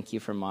be, and thank you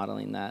for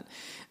modeling that.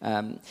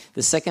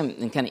 The second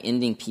and kind of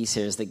ending piece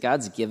here is that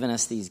God's given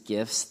us these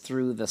gifts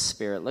through the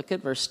Spirit. Look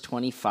at verse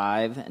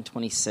 25 and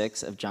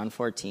 26 of John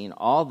 14.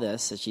 All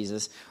this, says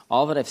Jesus,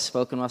 All that I've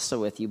spoken while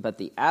still with you, but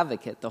the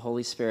advocate, the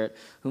Holy Spirit,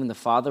 whom the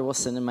Father will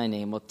send in my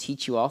name, will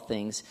teach you all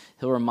things.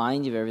 He'll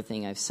remind you of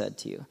everything I've said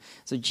to you.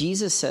 So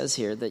Jesus says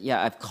here that,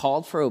 I've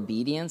called for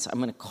obedience. I'm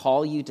going to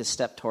call you to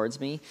step towards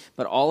me,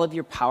 but all of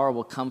your power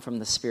will come from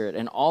the Spirit.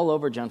 And all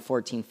over John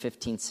 14,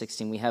 15,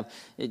 16, we have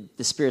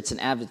the Spirit's an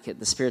advocate,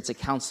 the Spirit's a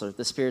counselor,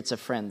 the Spirit's a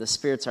friend, the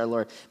Spirit's our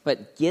Lord.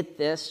 But get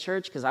this,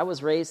 church, because I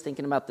was raised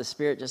thinking about the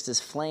Spirit just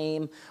as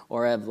flame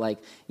or of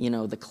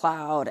the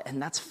cloud,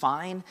 and that's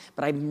fine.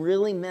 But I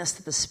really missed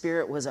that the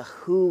Spirit was a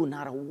who,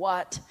 not a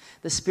what.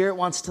 The Spirit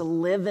wants to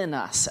live in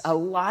us,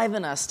 alive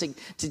in us,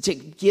 to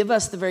give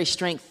us the very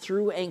strength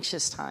through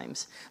anxious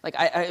times.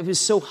 I was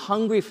so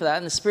hungry for that,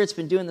 and the Spirit's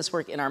been doing this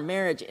work in our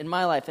marriage, in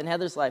my life, in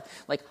Heather's life,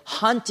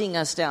 hunting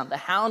us down, the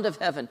hound of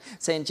heaven,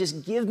 saying,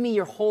 just give me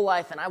your whole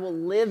life and I will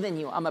live in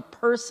you. I'm a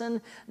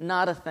person,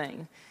 not a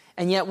thing.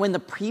 And yet when the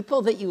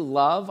people that you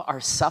love are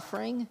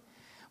suffering,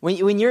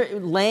 when you're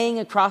laying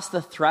across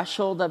the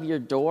threshold of your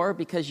door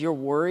because you're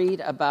worried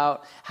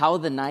about how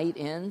the night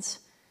ends,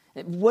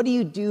 what do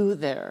you do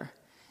there?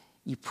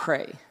 You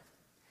pray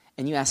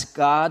and you ask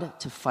God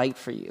to fight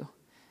for you.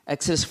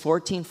 Exodus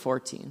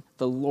 14:14,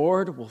 the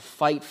Lord will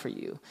fight for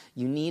you.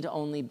 You need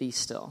only be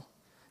still.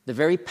 The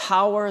very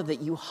power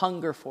that you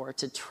hunger for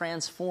to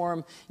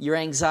transform your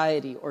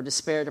anxiety or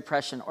despair,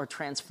 depression, or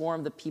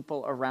transform the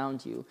people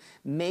around you.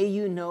 May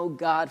you know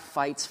God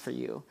fights for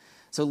you.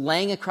 So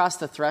laying across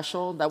the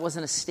threshold, that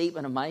wasn't a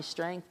statement of my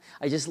strength.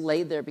 I just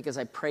laid there because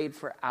I prayed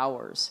for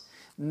hours.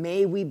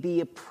 May we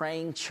be a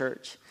praying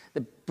church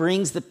that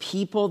brings the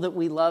people that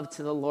we love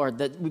to the Lord,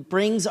 that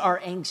brings our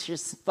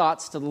anxious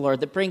thoughts to the Lord,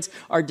 that brings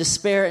our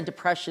despair and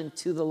depression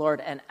to the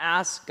Lord, and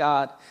ask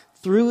God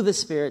through the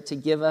Spirit to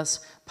give us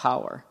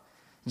power.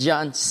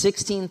 John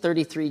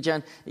 16:33,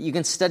 John, you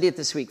can study it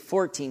this week,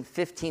 14,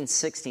 15,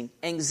 16.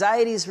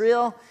 Anxiety is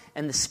real,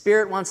 and the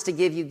Spirit wants to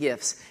give you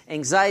gifts.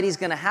 Anxiety is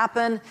going to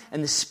happen,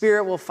 and the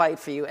Spirit will fight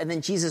for you. And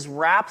then Jesus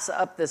wraps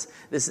up this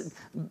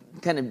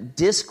kind of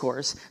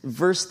discourse,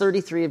 verse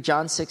 33 of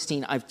John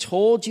 16. I've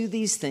told you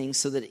these things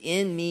so that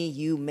in me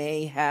you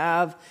may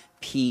have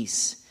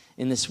peace.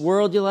 In this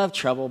world you'll have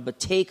trouble, but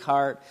take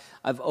heart,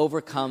 I've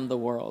overcome the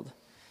world.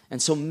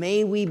 And so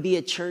may we be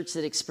a church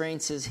that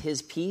experiences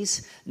his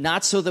peace,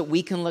 not so that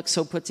we can look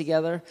so put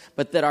together,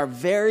 but that our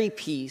very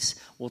peace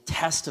will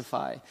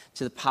testify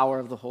to the power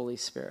of the Holy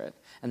Spirit.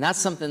 And that's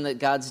something that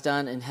God's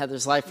done in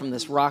Heather's life from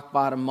this rock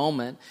bottom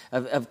moment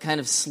of kind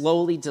of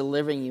slowly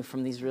delivering you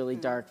from these really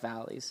dark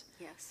valleys.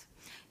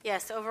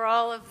 Yes, over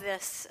all of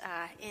this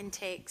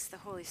intakes, the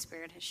Holy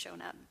Spirit has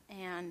shown up.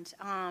 And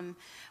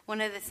one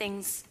of the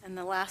things, and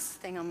the last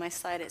thing on my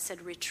slide, it said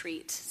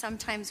retreat.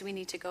 Sometimes we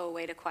need to go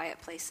away to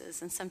quiet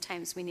places, and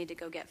sometimes we need to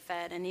go get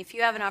fed. And if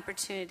you have an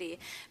opportunity,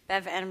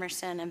 Bev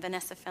Emerson and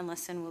Vanessa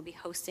Finlayson will be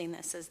hosting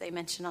this, as they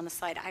mentioned on the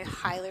slide. I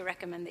highly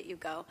recommend that you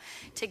go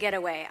to get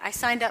away. I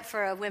signed up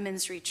for a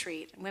women's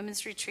retreat.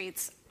 Women's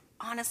retreats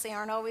honestly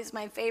aren't always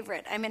my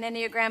favorite. I'm an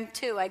Enneagram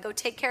 2. I go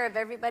take care of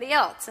everybody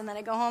else, and then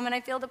I go home and I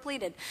feel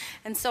depleted.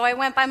 And so I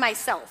went by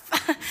myself.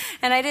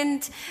 And I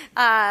didn't,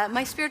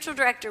 my spiritual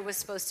director was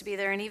supposed to be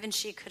there, and even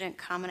she couldn't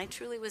come, and I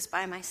truly was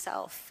by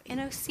myself in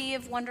a sea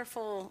of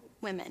wonderful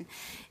women.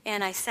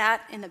 And I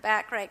sat in the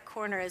back right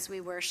corner as we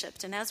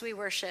worshiped, and as we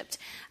worshiped,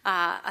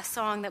 a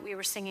song that we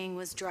were singing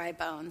was Dry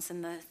Bones,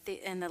 and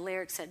the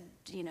lyrics said,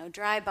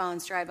 dry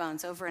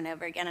bones, over and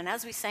over again. And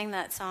as we sang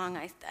that song,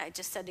 I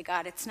just said to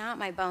God, it's not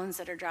my bones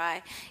that are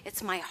dry,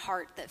 it's my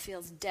heart that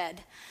feels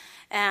dead.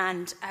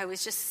 And I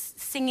was just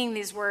singing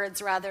these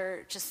words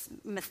rather just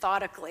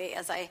methodically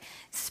as I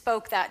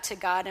spoke that to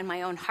God in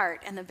my own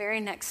heart. And the very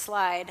next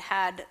slide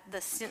had the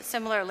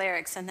similar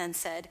lyrics and then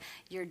said,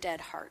 your dead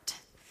heart.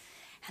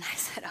 And I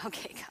said,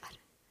 okay, God,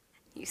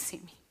 you see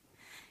me.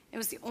 It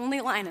was the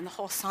only line in the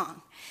whole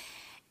song.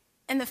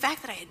 And the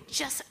fact that I had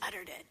just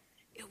uttered it,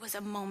 it was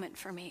a moment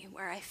for me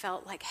where I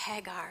felt like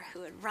Hagar,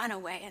 who had run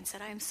away and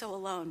said, I'm so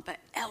alone. But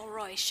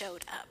Elroy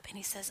showed up and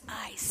he says,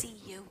 I see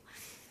you.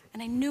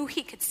 And I knew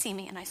he could see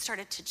me, and I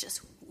started to just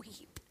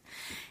weep.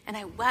 And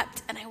I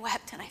wept, and I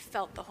wept, and I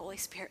felt the Holy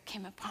Spirit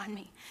came upon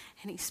me,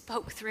 and he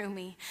spoke through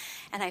me,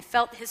 and I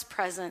felt his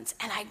presence,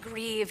 and I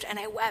grieved, and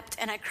I wept,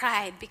 and I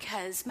cried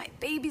because my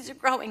babies are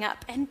growing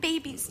up, and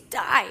babies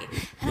die,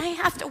 and I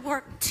have to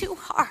work too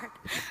hard,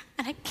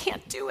 and I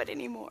can't do it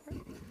anymore.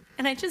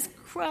 And I just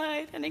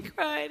cried, and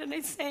I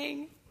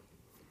sang.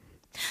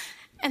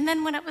 And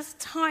then when it was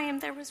time,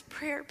 there was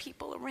prayer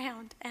people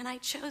around, and I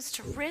chose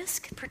to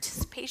risk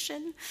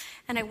participation,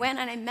 and I went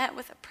and I met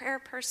with a prayer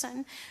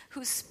person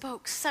who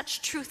spoke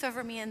such truth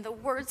over me, and the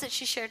words that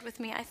she shared with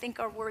me, I think,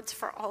 are words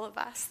for all of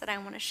us that I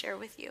want to share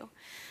with you.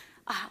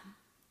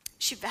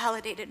 She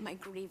validated my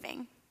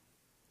grieving.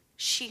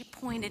 She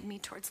pointed me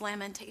towards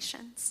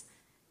Lamentations,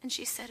 and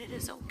she said, it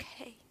is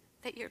okay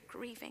that you're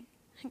grieving,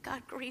 and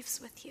God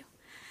grieves with you.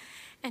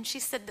 And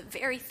she said the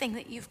very thing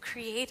that you've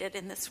created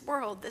in this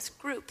world, this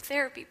group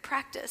therapy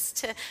practice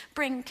to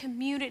bring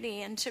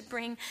community and to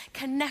bring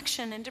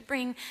connection and to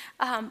bring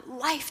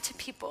life to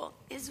people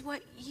is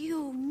what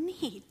you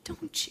need,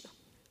 don't you?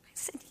 I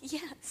said,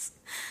 yes,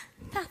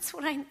 that's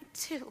what I need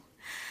too.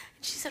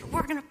 And she said,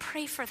 we're going to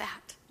pray for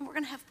that. And we're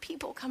going to have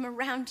people come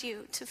around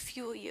you to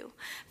fuel you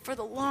for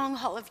the long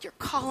haul of your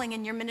calling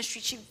and your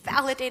ministry. She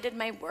validated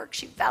my work.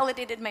 She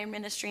validated my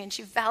ministry, and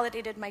she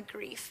validated my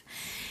grief.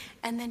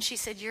 And then she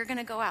said, you're going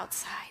to go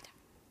outside,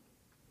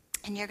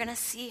 and you're going to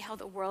see how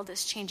the world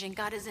is changing.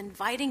 God is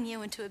inviting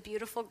you into a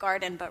beautiful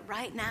garden, but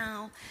right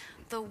now,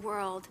 the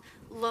world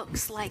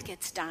looks like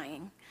it's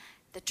dying.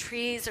 The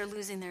trees are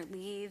losing their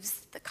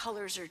leaves. The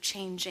colors are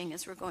changing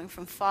as we're going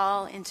from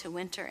fall into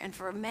winter. And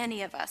for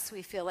many of us,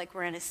 we feel like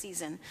we're in a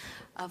season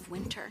of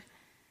winter.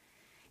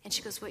 And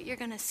she goes, what you're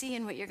going to see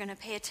and what you're going to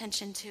pay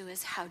attention to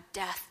is how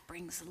death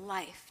brings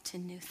life to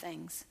new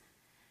things.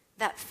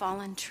 That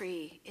fallen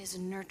tree is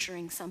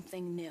nurturing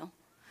something new.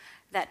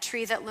 That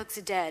tree that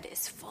looks dead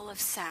is full of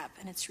sap,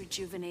 and it's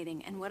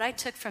rejuvenating. And what I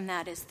took from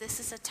that is, this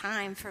is a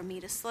time for me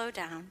to slow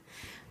down,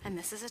 and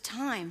this is a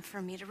time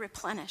for me to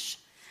replenish.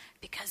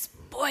 Because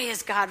boy,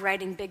 is God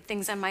writing big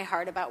things on my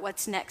heart about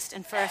what's next.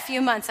 And for a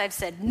few months I've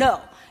said, no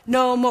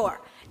more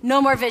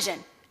vision,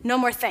 no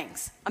more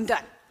things, I'm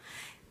done.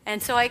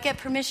 And so I get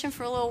permission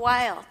for a little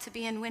while to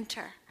be in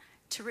winter,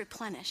 to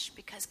replenish,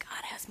 because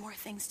God has more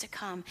things to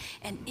come.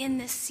 And in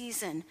this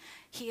season,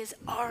 he is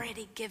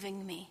already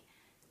giving me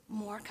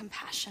more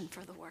compassion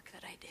for the work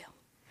that I do,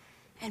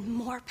 and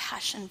more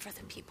passion for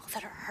the people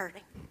that are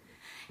hurting,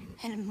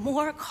 and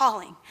more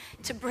calling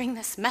to bring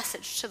this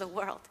message to the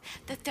world,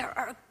 that there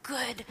are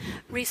good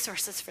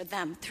resources for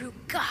them through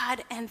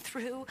God and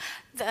through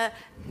the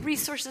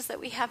resources that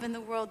we have in the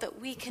world that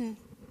we can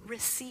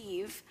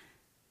receive,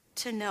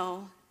 to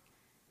know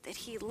that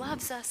he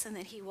loves us and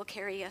that he will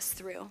carry us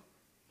through.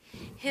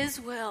 His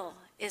will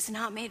is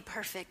not made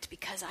perfect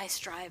because I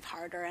strive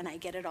harder and I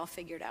get it all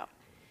figured out.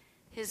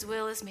 His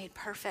will is made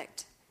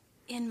perfect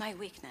in my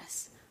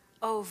weakness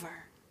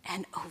over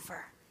and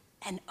over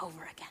and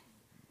over again.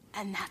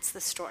 And that's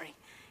the story.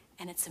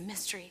 And it's a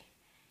mystery,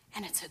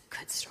 and it's a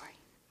good story.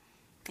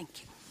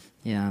 Thank you.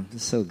 Yeah,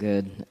 it's so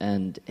good.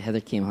 And Heather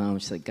came home,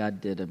 she's like,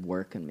 God did a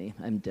work in me.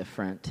 I'm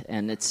different.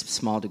 And it's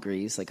small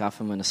degrees. Like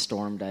often when a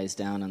storm dies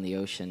down on the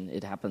ocean,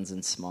 it happens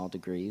in small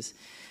degrees.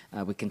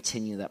 We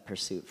continue that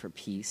pursuit for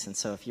peace. And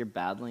so if you're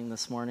battling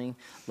this morning,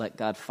 let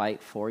God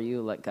fight for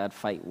you. Let God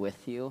fight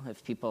with you.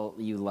 If people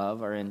you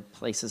love are in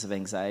places of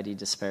anxiety,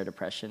 despair,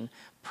 depression,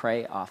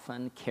 pray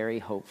often. Carry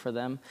hope for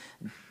them.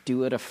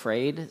 Do it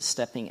afraid,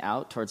 stepping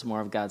out towards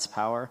more of God's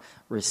power,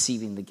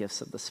 receiving the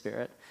gifts of the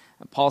Spirit.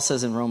 Paul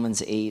says in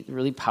Romans 8, a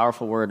really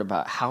powerful word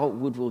about how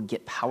we'll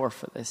get power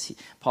for this.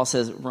 Paul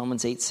says,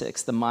 Romans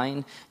 8:6, the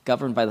mind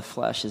governed by the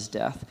flesh is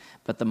death,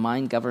 but the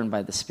mind governed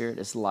by the Spirit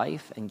is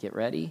life. And get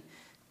ready,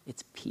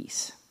 it's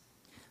peace.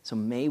 So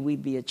may we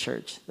be a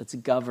church that's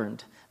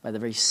governed by the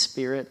very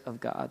Spirit of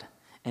God.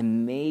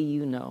 And may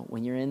you know,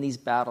 when you're in these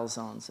battle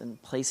zones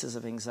and places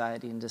of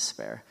anxiety and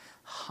despair,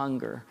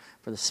 hunger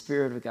for the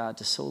Spirit of God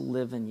to so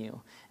live in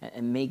you.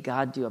 And may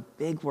God do a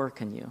big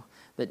work in you,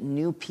 that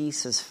new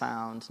peace is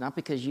found, not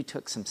because you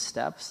took some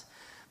steps,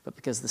 but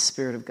because the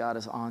Spirit of God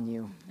is on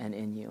you and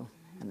in you.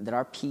 And that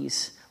our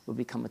peace will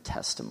become a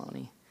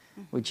testimony.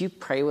 Would you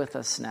pray with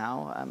us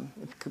now?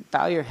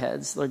 Bow your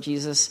heads. Lord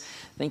Jesus,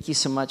 thank you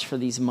so much for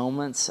these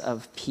moments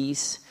of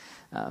peace,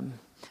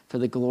 for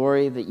the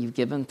glory that you've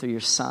given through your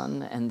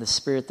Son and the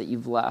Spirit that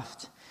you've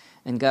left.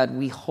 And God,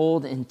 we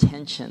hold in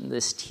tension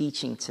this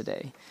teaching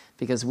today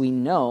because we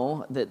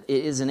know that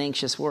it is an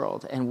anxious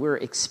world and we're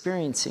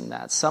experiencing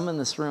that. Some in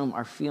this room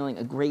are feeling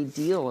a great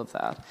deal of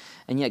that.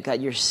 And yet,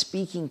 God, you're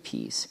speaking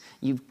peace.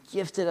 You've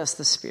gifted us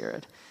the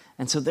Spirit.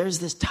 And so there's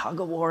this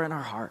tug of war in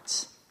our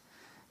hearts.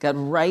 God,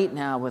 right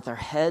now, with our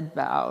head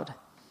bowed,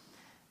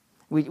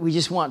 we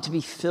just want to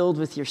be filled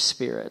with your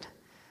Spirit.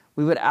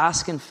 We would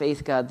ask in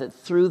faith, God, that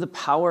through the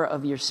power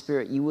of your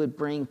Spirit, you would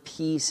bring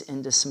peace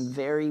into some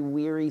very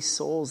weary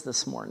souls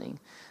this morning.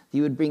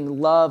 You would bring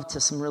love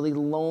to some really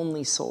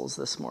lonely souls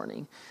this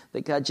morning.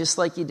 That God, just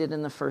like you did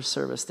in the first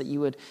service, that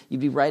you'd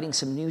be writing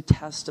some new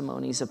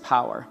testimonies of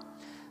power.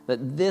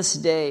 That this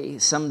day,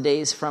 some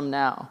days from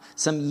now,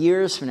 some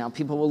years from now,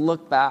 people will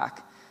look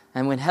back.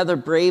 And when Heather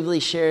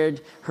bravely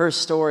shared her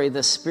story,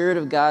 the Spirit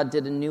of God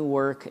did a new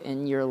work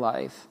in your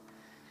life.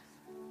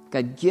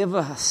 God, give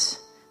us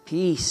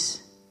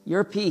peace,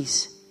 your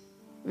peace.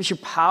 Give us your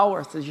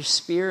power through your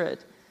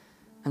Spirit.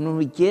 And when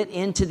we get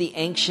into the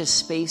anxious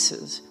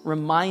spaces,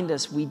 remind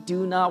us we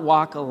do not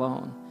walk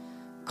alone.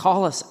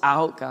 Call us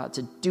out, God,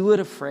 to do it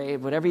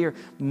afraid, whatever you're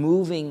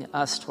moving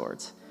us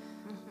towards.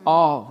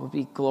 All will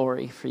be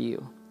glory for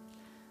you.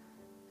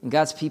 And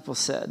God's people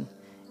said,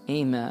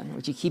 amen.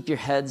 Would you keep your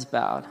heads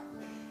bowed?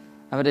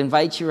 I would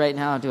invite you right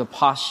now to a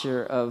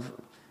posture of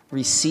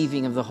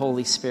receiving of the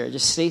Holy Spirit.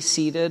 Just stay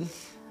seated.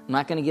 I'm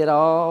not going to get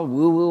all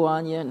woo-woo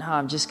on you. No,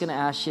 I'm just going to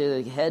ask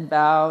you to head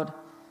bowed.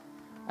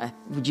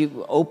 Would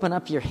you open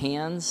up your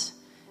hands?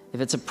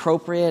 If it's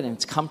appropriate and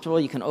it's comfortable,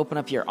 you can open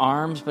up your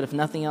arms. But if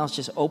nothing else,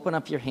 just open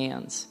up your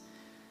hands.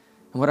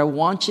 And what I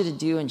want you to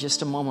do in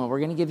just a moment, we're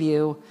going to give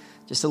you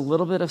just a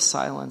little bit of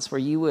silence where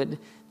you would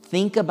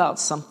think about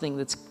something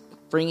that's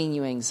bringing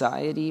you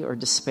anxiety or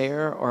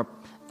despair or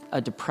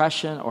a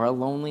depression or a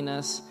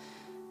loneliness,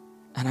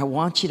 and I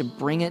want you to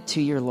bring it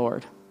to your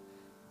Lord.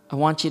 I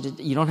want you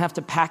don't have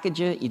to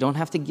package it. You don't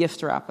have to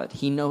gift wrap it.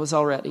 He knows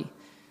already.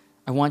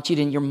 I want you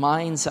to, in your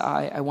mind's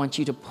eye, I want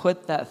you to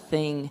put that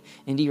thing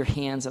into your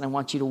hands, and I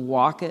want you to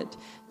walk it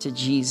to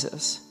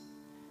Jesus.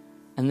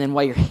 And then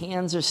while your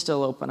hands are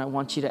still open, I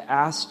want you to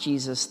ask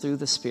Jesus through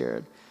the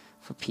Spirit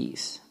for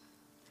peace.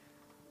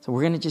 So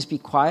we're going to just be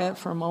quiet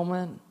for a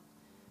moment.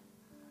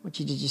 I want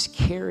you to just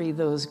carry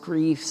those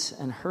griefs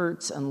and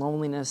hurts and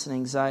loneliness and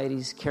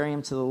anxieties, carry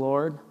them to the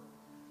Lord.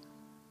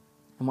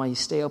 And while you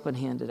stay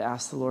open-handed,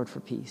 ask the Lord for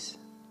peace.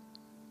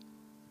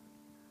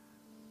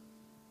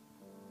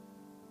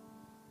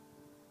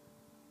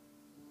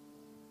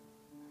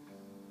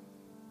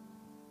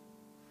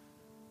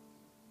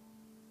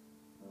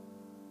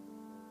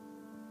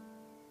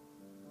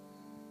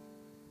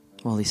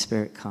 Holy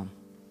Spirit, come.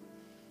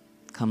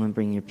 Come and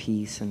bring your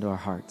peace into our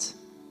hearts.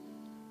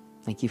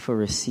 Thank you for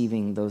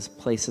receiving those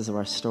places of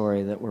our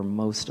story that we're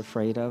most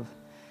afraid of.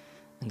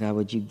 And God,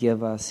 would you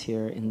give us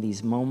here in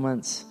these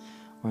moments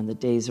or in the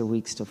days or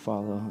weeks to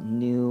follow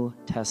new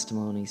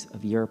testimonies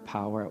of your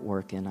power at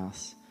work in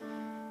us.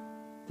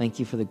 Thank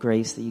you for the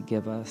grace that you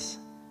give us.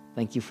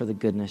 Thank you for the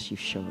goodness you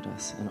showed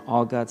us. And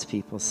all God's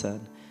people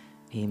said,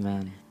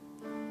 amen.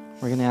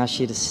 We're going to ask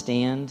you to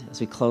stand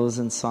as we close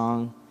in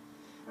song,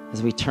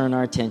 as we turn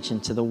our attention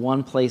to the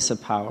one place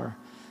of power,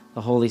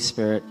 the Holy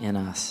Spirit in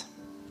us.